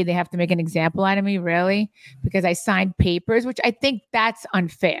TV, they have to make an example out of me, really, because I signed papers, which I think that's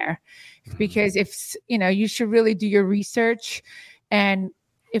unfair, because if, you should really do your research, and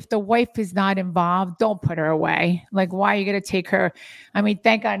if the wife is not involved, don't put her away. Like, why are you going to take her? I mean,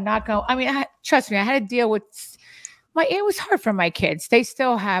 thank God, trust me, I had to deal with it was hard for my kids. They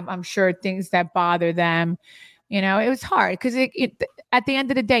still have, I'm sure, things that bother them. It was hard because at the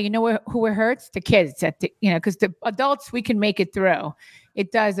end of the day, who it hurts? The kids. Because the adults, we can make it through.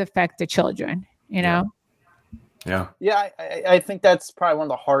 It does affect the children. Yeah. I think that's probably one of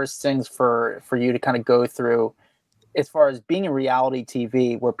the hardest things for you to kind of go through, as far as being in reality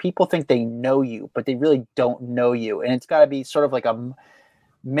TV, where people think they know you, but they really don't know you, and it's got to be sort of like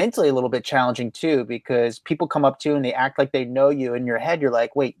mentally a little bit challenging too, because people come up to you and they act like they know you. In your head, you're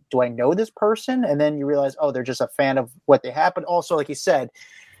like, wait, do I know this person? And then you realize, oh, they're just a fan of what they have. But also, like you said,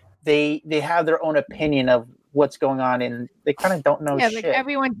 they have their own opinion of what's going on, and they kind of don't know shit. Like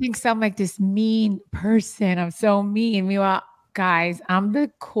everyone thinks I'm like this mean person. I'm so mean. Meanwhile, guys, I'm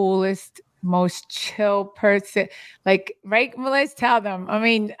the coolest, most chill person. Like, right, Melissa? Tell them. I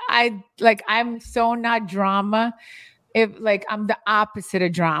mean, I'm so not drama. I'm the opposite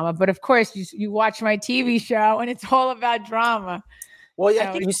of drama, but of course you watch my TV show and it's all about drama. Well,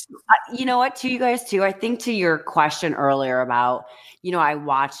 yeah, you know what, to you guys too, I think to your question earlier about, I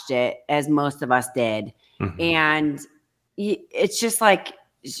watched it as most of us did. Mm-hmm. And it's just like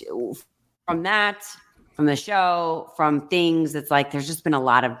from the show, from things, it's like, there's just been a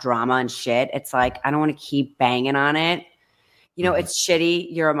lot of drama and shit. It's like, I don't want to keep banging on it. It's shitty.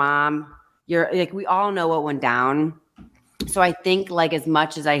 You're a mom. You're like, we all know what went down. So I think, like, as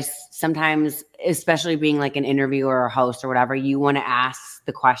much as I sometimes, especially being like an interviewer or a host or whatever, you want to ask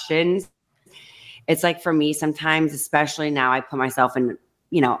the questions. It's like, for me, sometimes, especially now, I put myself in,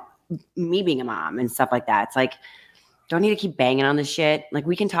 me being a mom and stuff like that. It's like, don't need to keep banging on this shit. Like,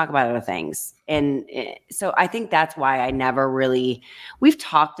 we can talk about other things. And so I think that's why I never really, we've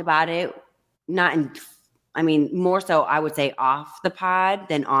talked about it, more so I would say off the pod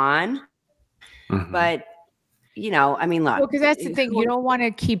than on. Mm-hmm. But look. Well, because that's the thing. You don't want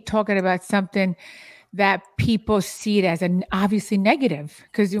to keep talking about something that people see it as obviously negative.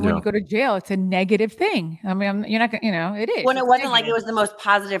 Because when you go to jail, it's a negative thing. I mean, you're not going to, it is. When it wasn't like it was the most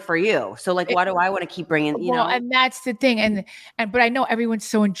positive for you. So, like, why do I want to keep bringing, Well, and that's the thing. But I know everyone's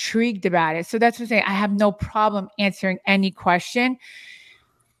so intrigued about it. So that's what I'm saying. I have no problem answering any question.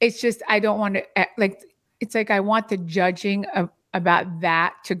 It's just, I don't want to, it's like I want the judging about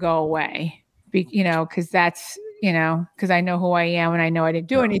that to go away. Because that's, because I know who I am and I know I didn't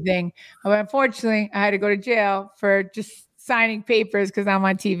do anything. But unfortunately, I had to go to jail for just signing papers because I'm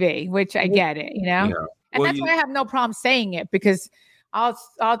on TV, which I get it, Yeah. And that's why I have no problem saying it, because I'll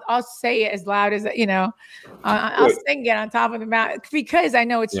say it as loud as, I'll sing it on top of the mountain, because I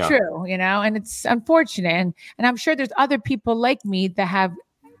know it's true, and it's unfortunate. And I'm sure there's other people like me that have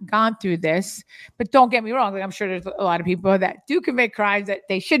gone through this, but don't get me wrong. Like, I'm sure there's a lot of people that do commit crimes that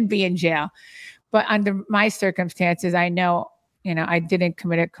they should be in jail. But under my circumstances, I know, I didn't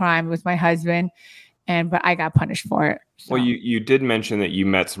commit a crime. It was my husband, but I got punished for it. So. Well, you did mention that you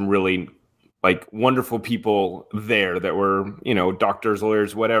met some really wonderful people there that were, doctors,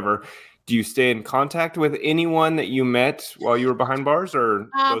 lawyers, whatever. Do you stay in contact with anyone that you met while you were behind bars, or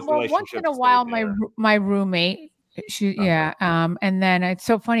those relationships? Once in a while, my roommate, and then it's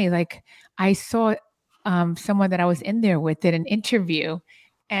so funny. Like, I saw someone that I was in there with did an interview.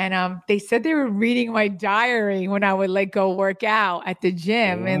 And they said they were reading my diary when I would go work out at the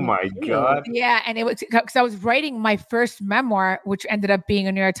gym. Oh my God. Yeah. And it was because I was writing my first memoir, which ended up being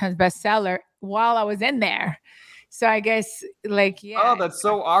a New York Times bestseller while I was in there. So I guess Oh, that's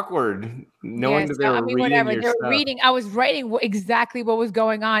so awkward. Knowing that they were reading whatever. your They were stuff. reading. I was writing exactly what was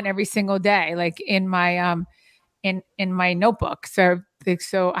going on every single day, like in my in my notebook. So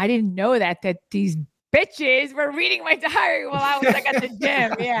I didn't know that these bitches were reading my diary while I was like at the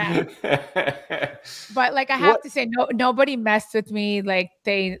gym. Yeah. But like I have to say, nobody messed with me. Like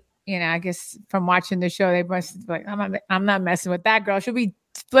they, I guess from watching the show, they must be like, I'm not messing with that girl. She'll be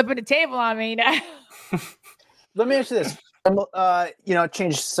flipping the table on me. Let me ask you this.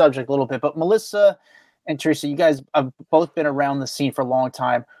 Change the subject a little bit, but Melissa and Teresa, you guys have both been around the scene for a long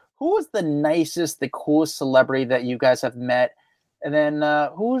time. Who was the nicest, the coolest celebrity that you guys have met? And then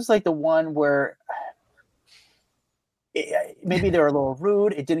who was like the one where maybe they were a little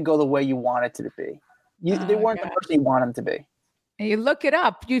rude? It didn't go the way you wanted it to be. They weren't the person you want them to be. And you look it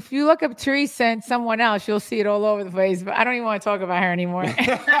up. If you look up Teresa and someone else, you'll see it all over the place. But I don't even want to talk about her anymore.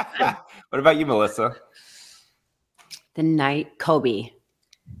 What about you, Melissa? The night Kobe.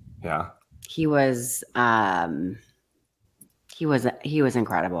 Yeah. He was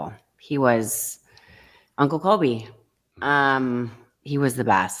incredible. He was Uncle Kobe. He was the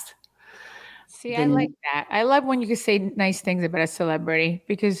best. See, I like that. I love when you can say nice things about a celebrity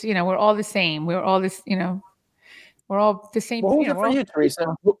because we're all the same. We're all this, we're all the same. Well, who was it for you,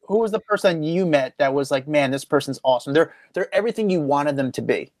 Teresa? Who was the person you met that was like, man, this person's awesome? They're everything you wanted them to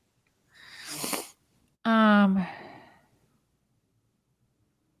be.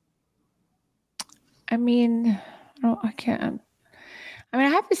 I mean, I can't. I mean, I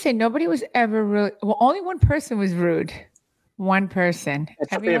have to say, nobody was ever really. Well, only one person was rude. One person.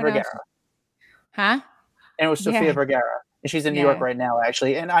 It's Sofia Vergara. Huh? And it was Sofia Vergara. And she's in New York right now,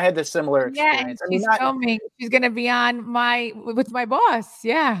 actually. And I had this similar experience. Yeah, and she's filming. She's going to be on with my boss.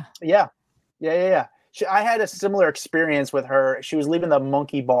 Yeah. Yeah. I had a similar experience with her. She was leaving the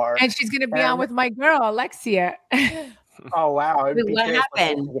monkey bar. And she's going to be on with my girl, Alexia. Oh, wow. What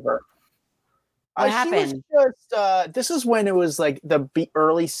happened? What happened? This is when it was like the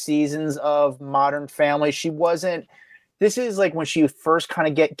early seasons of Modern Family. This is like when she first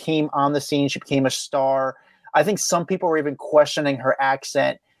kind of came on the scene. She became a star. I think some people were even questioning her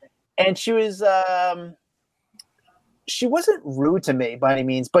accent. And she wasn't rude to me by any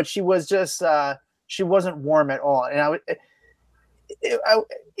means, but she was just, she wasn't warm at all. And I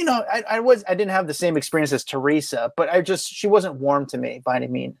didn't have the same experience as Teresa, but she wasn't warm to me by any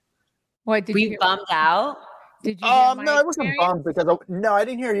means. What did you bummed out? Did you? No, I wasn't bummed because I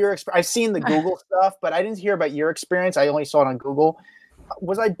didn't hear your experience. I've seen the Google stuff, but I didn't hear about your experience. I only saw it on Google.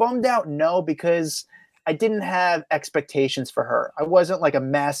 Was I bummed out? No, because I didn't have expectations for her. I wasn't like a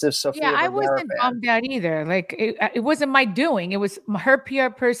massive Sofia Vergara I wasn't bummed out either. Like it wasn't my doing. It was her PR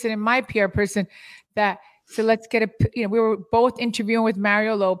person and my PR person so let's get we were both interviewing with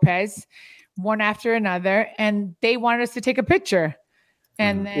Mario Lopez, one after another, and they wanted us to take a picture.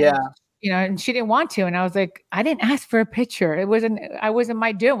 And then, and she didn't want to. And I was like, I didn't ask for a picture. I wasn't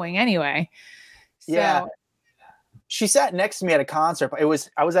my doing anyway. So, yeah. She sat next to me at a concert. I was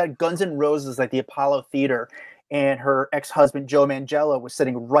at Guns N' Roses, like the Apollo Theater, and her ex-husband Joe Manganiello was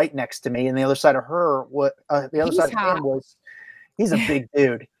sitting right next to me. And the other side of her, he's a big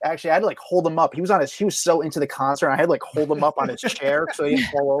dude. Actually, I had to like hold him up. He was so into the concert. I had to like hold him up on his chair so he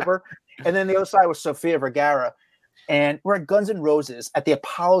didn't fall over. And then the other side was Sofia Vergara. And we're at Guns N' Roses at the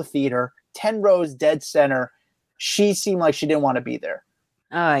Apollo Theater, 10 rows dead center. She seemed like she didn't want to be there.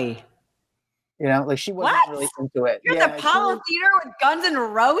 Aye. Like she wasn't really into it. You're at the Apollo Theater with Guns N'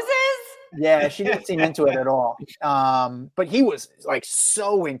 Roses? Yeah, she didn't seem into it at all. But he was like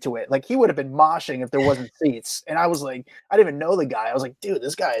so into it. Like he would have been moshing if there wasn't seats. And I was like, I didn't even know the guy. I was like, dude,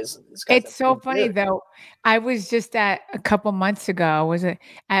 this guy's It's so funny though. I was just a couple months ago, was it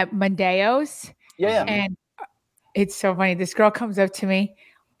at Mondeo's? Yeah. And it's so funny. This girl comes up to me.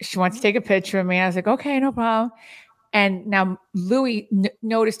 She wants to take a picture of me. I was like, okay, no problem. And now Louis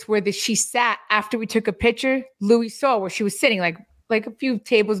noticed where she sat after we took a picture. Louis saw where she was sitting, like a few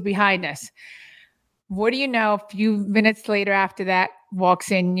tables behind us. What do you know? A few minutes later after that, walks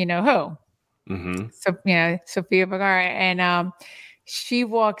in, who? Mm-hmm. So, Sofia Vergara. And she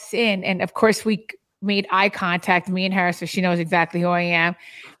walks in. And of course, we made eye contact, me and her, so she knows exactly who I am.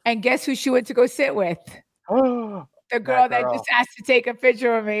 And guess who she went to go sit with? Oh, the girl that just asked to take a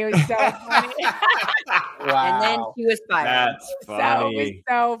picture of me. It was so funny. Wow. And then she was fired. That's funny. So it was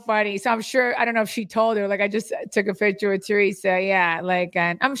so funny. So I'm sure, I don't know if she told her, like I just took a picture with Teresa. Yeah. Like,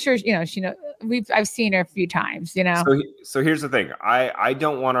 and I'm sure, she knows, I've seen her a few times, So here's the thing. I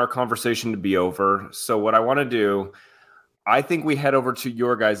don't want our conversation to be over. So what I want to do, I think we head over to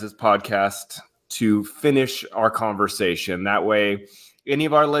your guys' podcast to finish our conversation. That way, any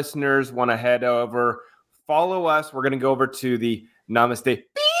of our listeners want to head over, follow us. We're going to go over to the Namaste Beaches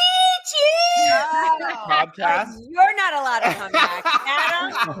podcast. You're not allowed to come back.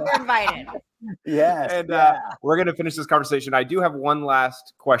 Adam, you're invited. Yes. And we're going to finish this conversation. I do have one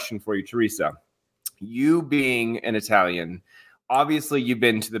last question for you, Teresa. You being an Italian, obviously you've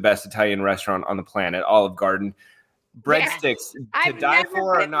been to the best Italian restaurant on the planet, Olive Garden. Breadsticks to die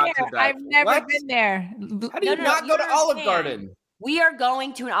for or not to die? I've never been there. How do you not go to Olive Garden? We are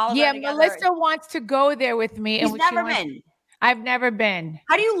going to an Olive Garden. Yeah, Melissa wants to go there with me. She's never been. I've never been.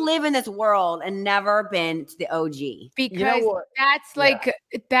 How do you live in this world and never been to the OG? Because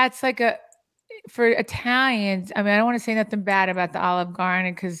that's like a for Italians. I mean, I don't want to say nothing bad about the Olive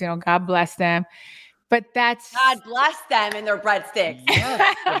Garden because God bless them. But that's God bless them and their breadsticks. Yeah,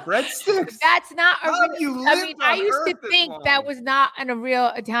 the breadsticks. That's not a How real. do you I live mean, on I used to Earth this think long? that was not in a real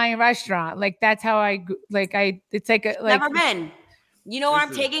Italian restaurant. Like that's how it's like a like. Never been. You know where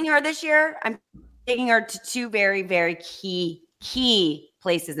I'm taking her this year? I'm taking her to two very, very key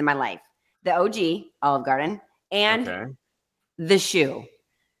places in my life: the OG Olive Garden and the Shoe.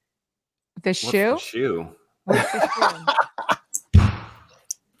 The Shoe. What's the Shoe? What's the Shoe?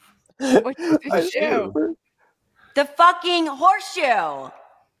 What's the Shoe? The fucking horseshoe.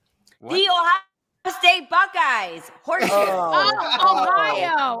 What? The Ohio State Buckeyes horseshoe.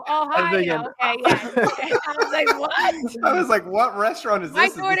 Ohio. Okay, yeah. I was like, what? I was like, what restaurant is My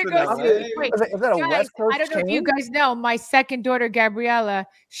this? daughter Is this goes in to LA? wait, Is that a guys, West Coast I don't know if you chain? guys know. My second daughter, Gabriella,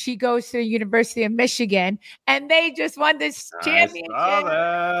 she goes to the University of Michigan, and they just won this championship. I saw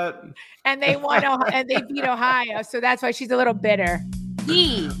that. And they won, and they beat Ohio, so that's why she's a little bitter.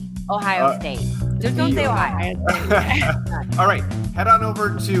 The Ohio State. Just don't say Ohio. All right, head on over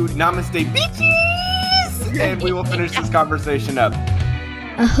to Namaste Beaches, and we will finish this conversation up.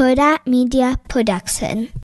 A Huda Media Production.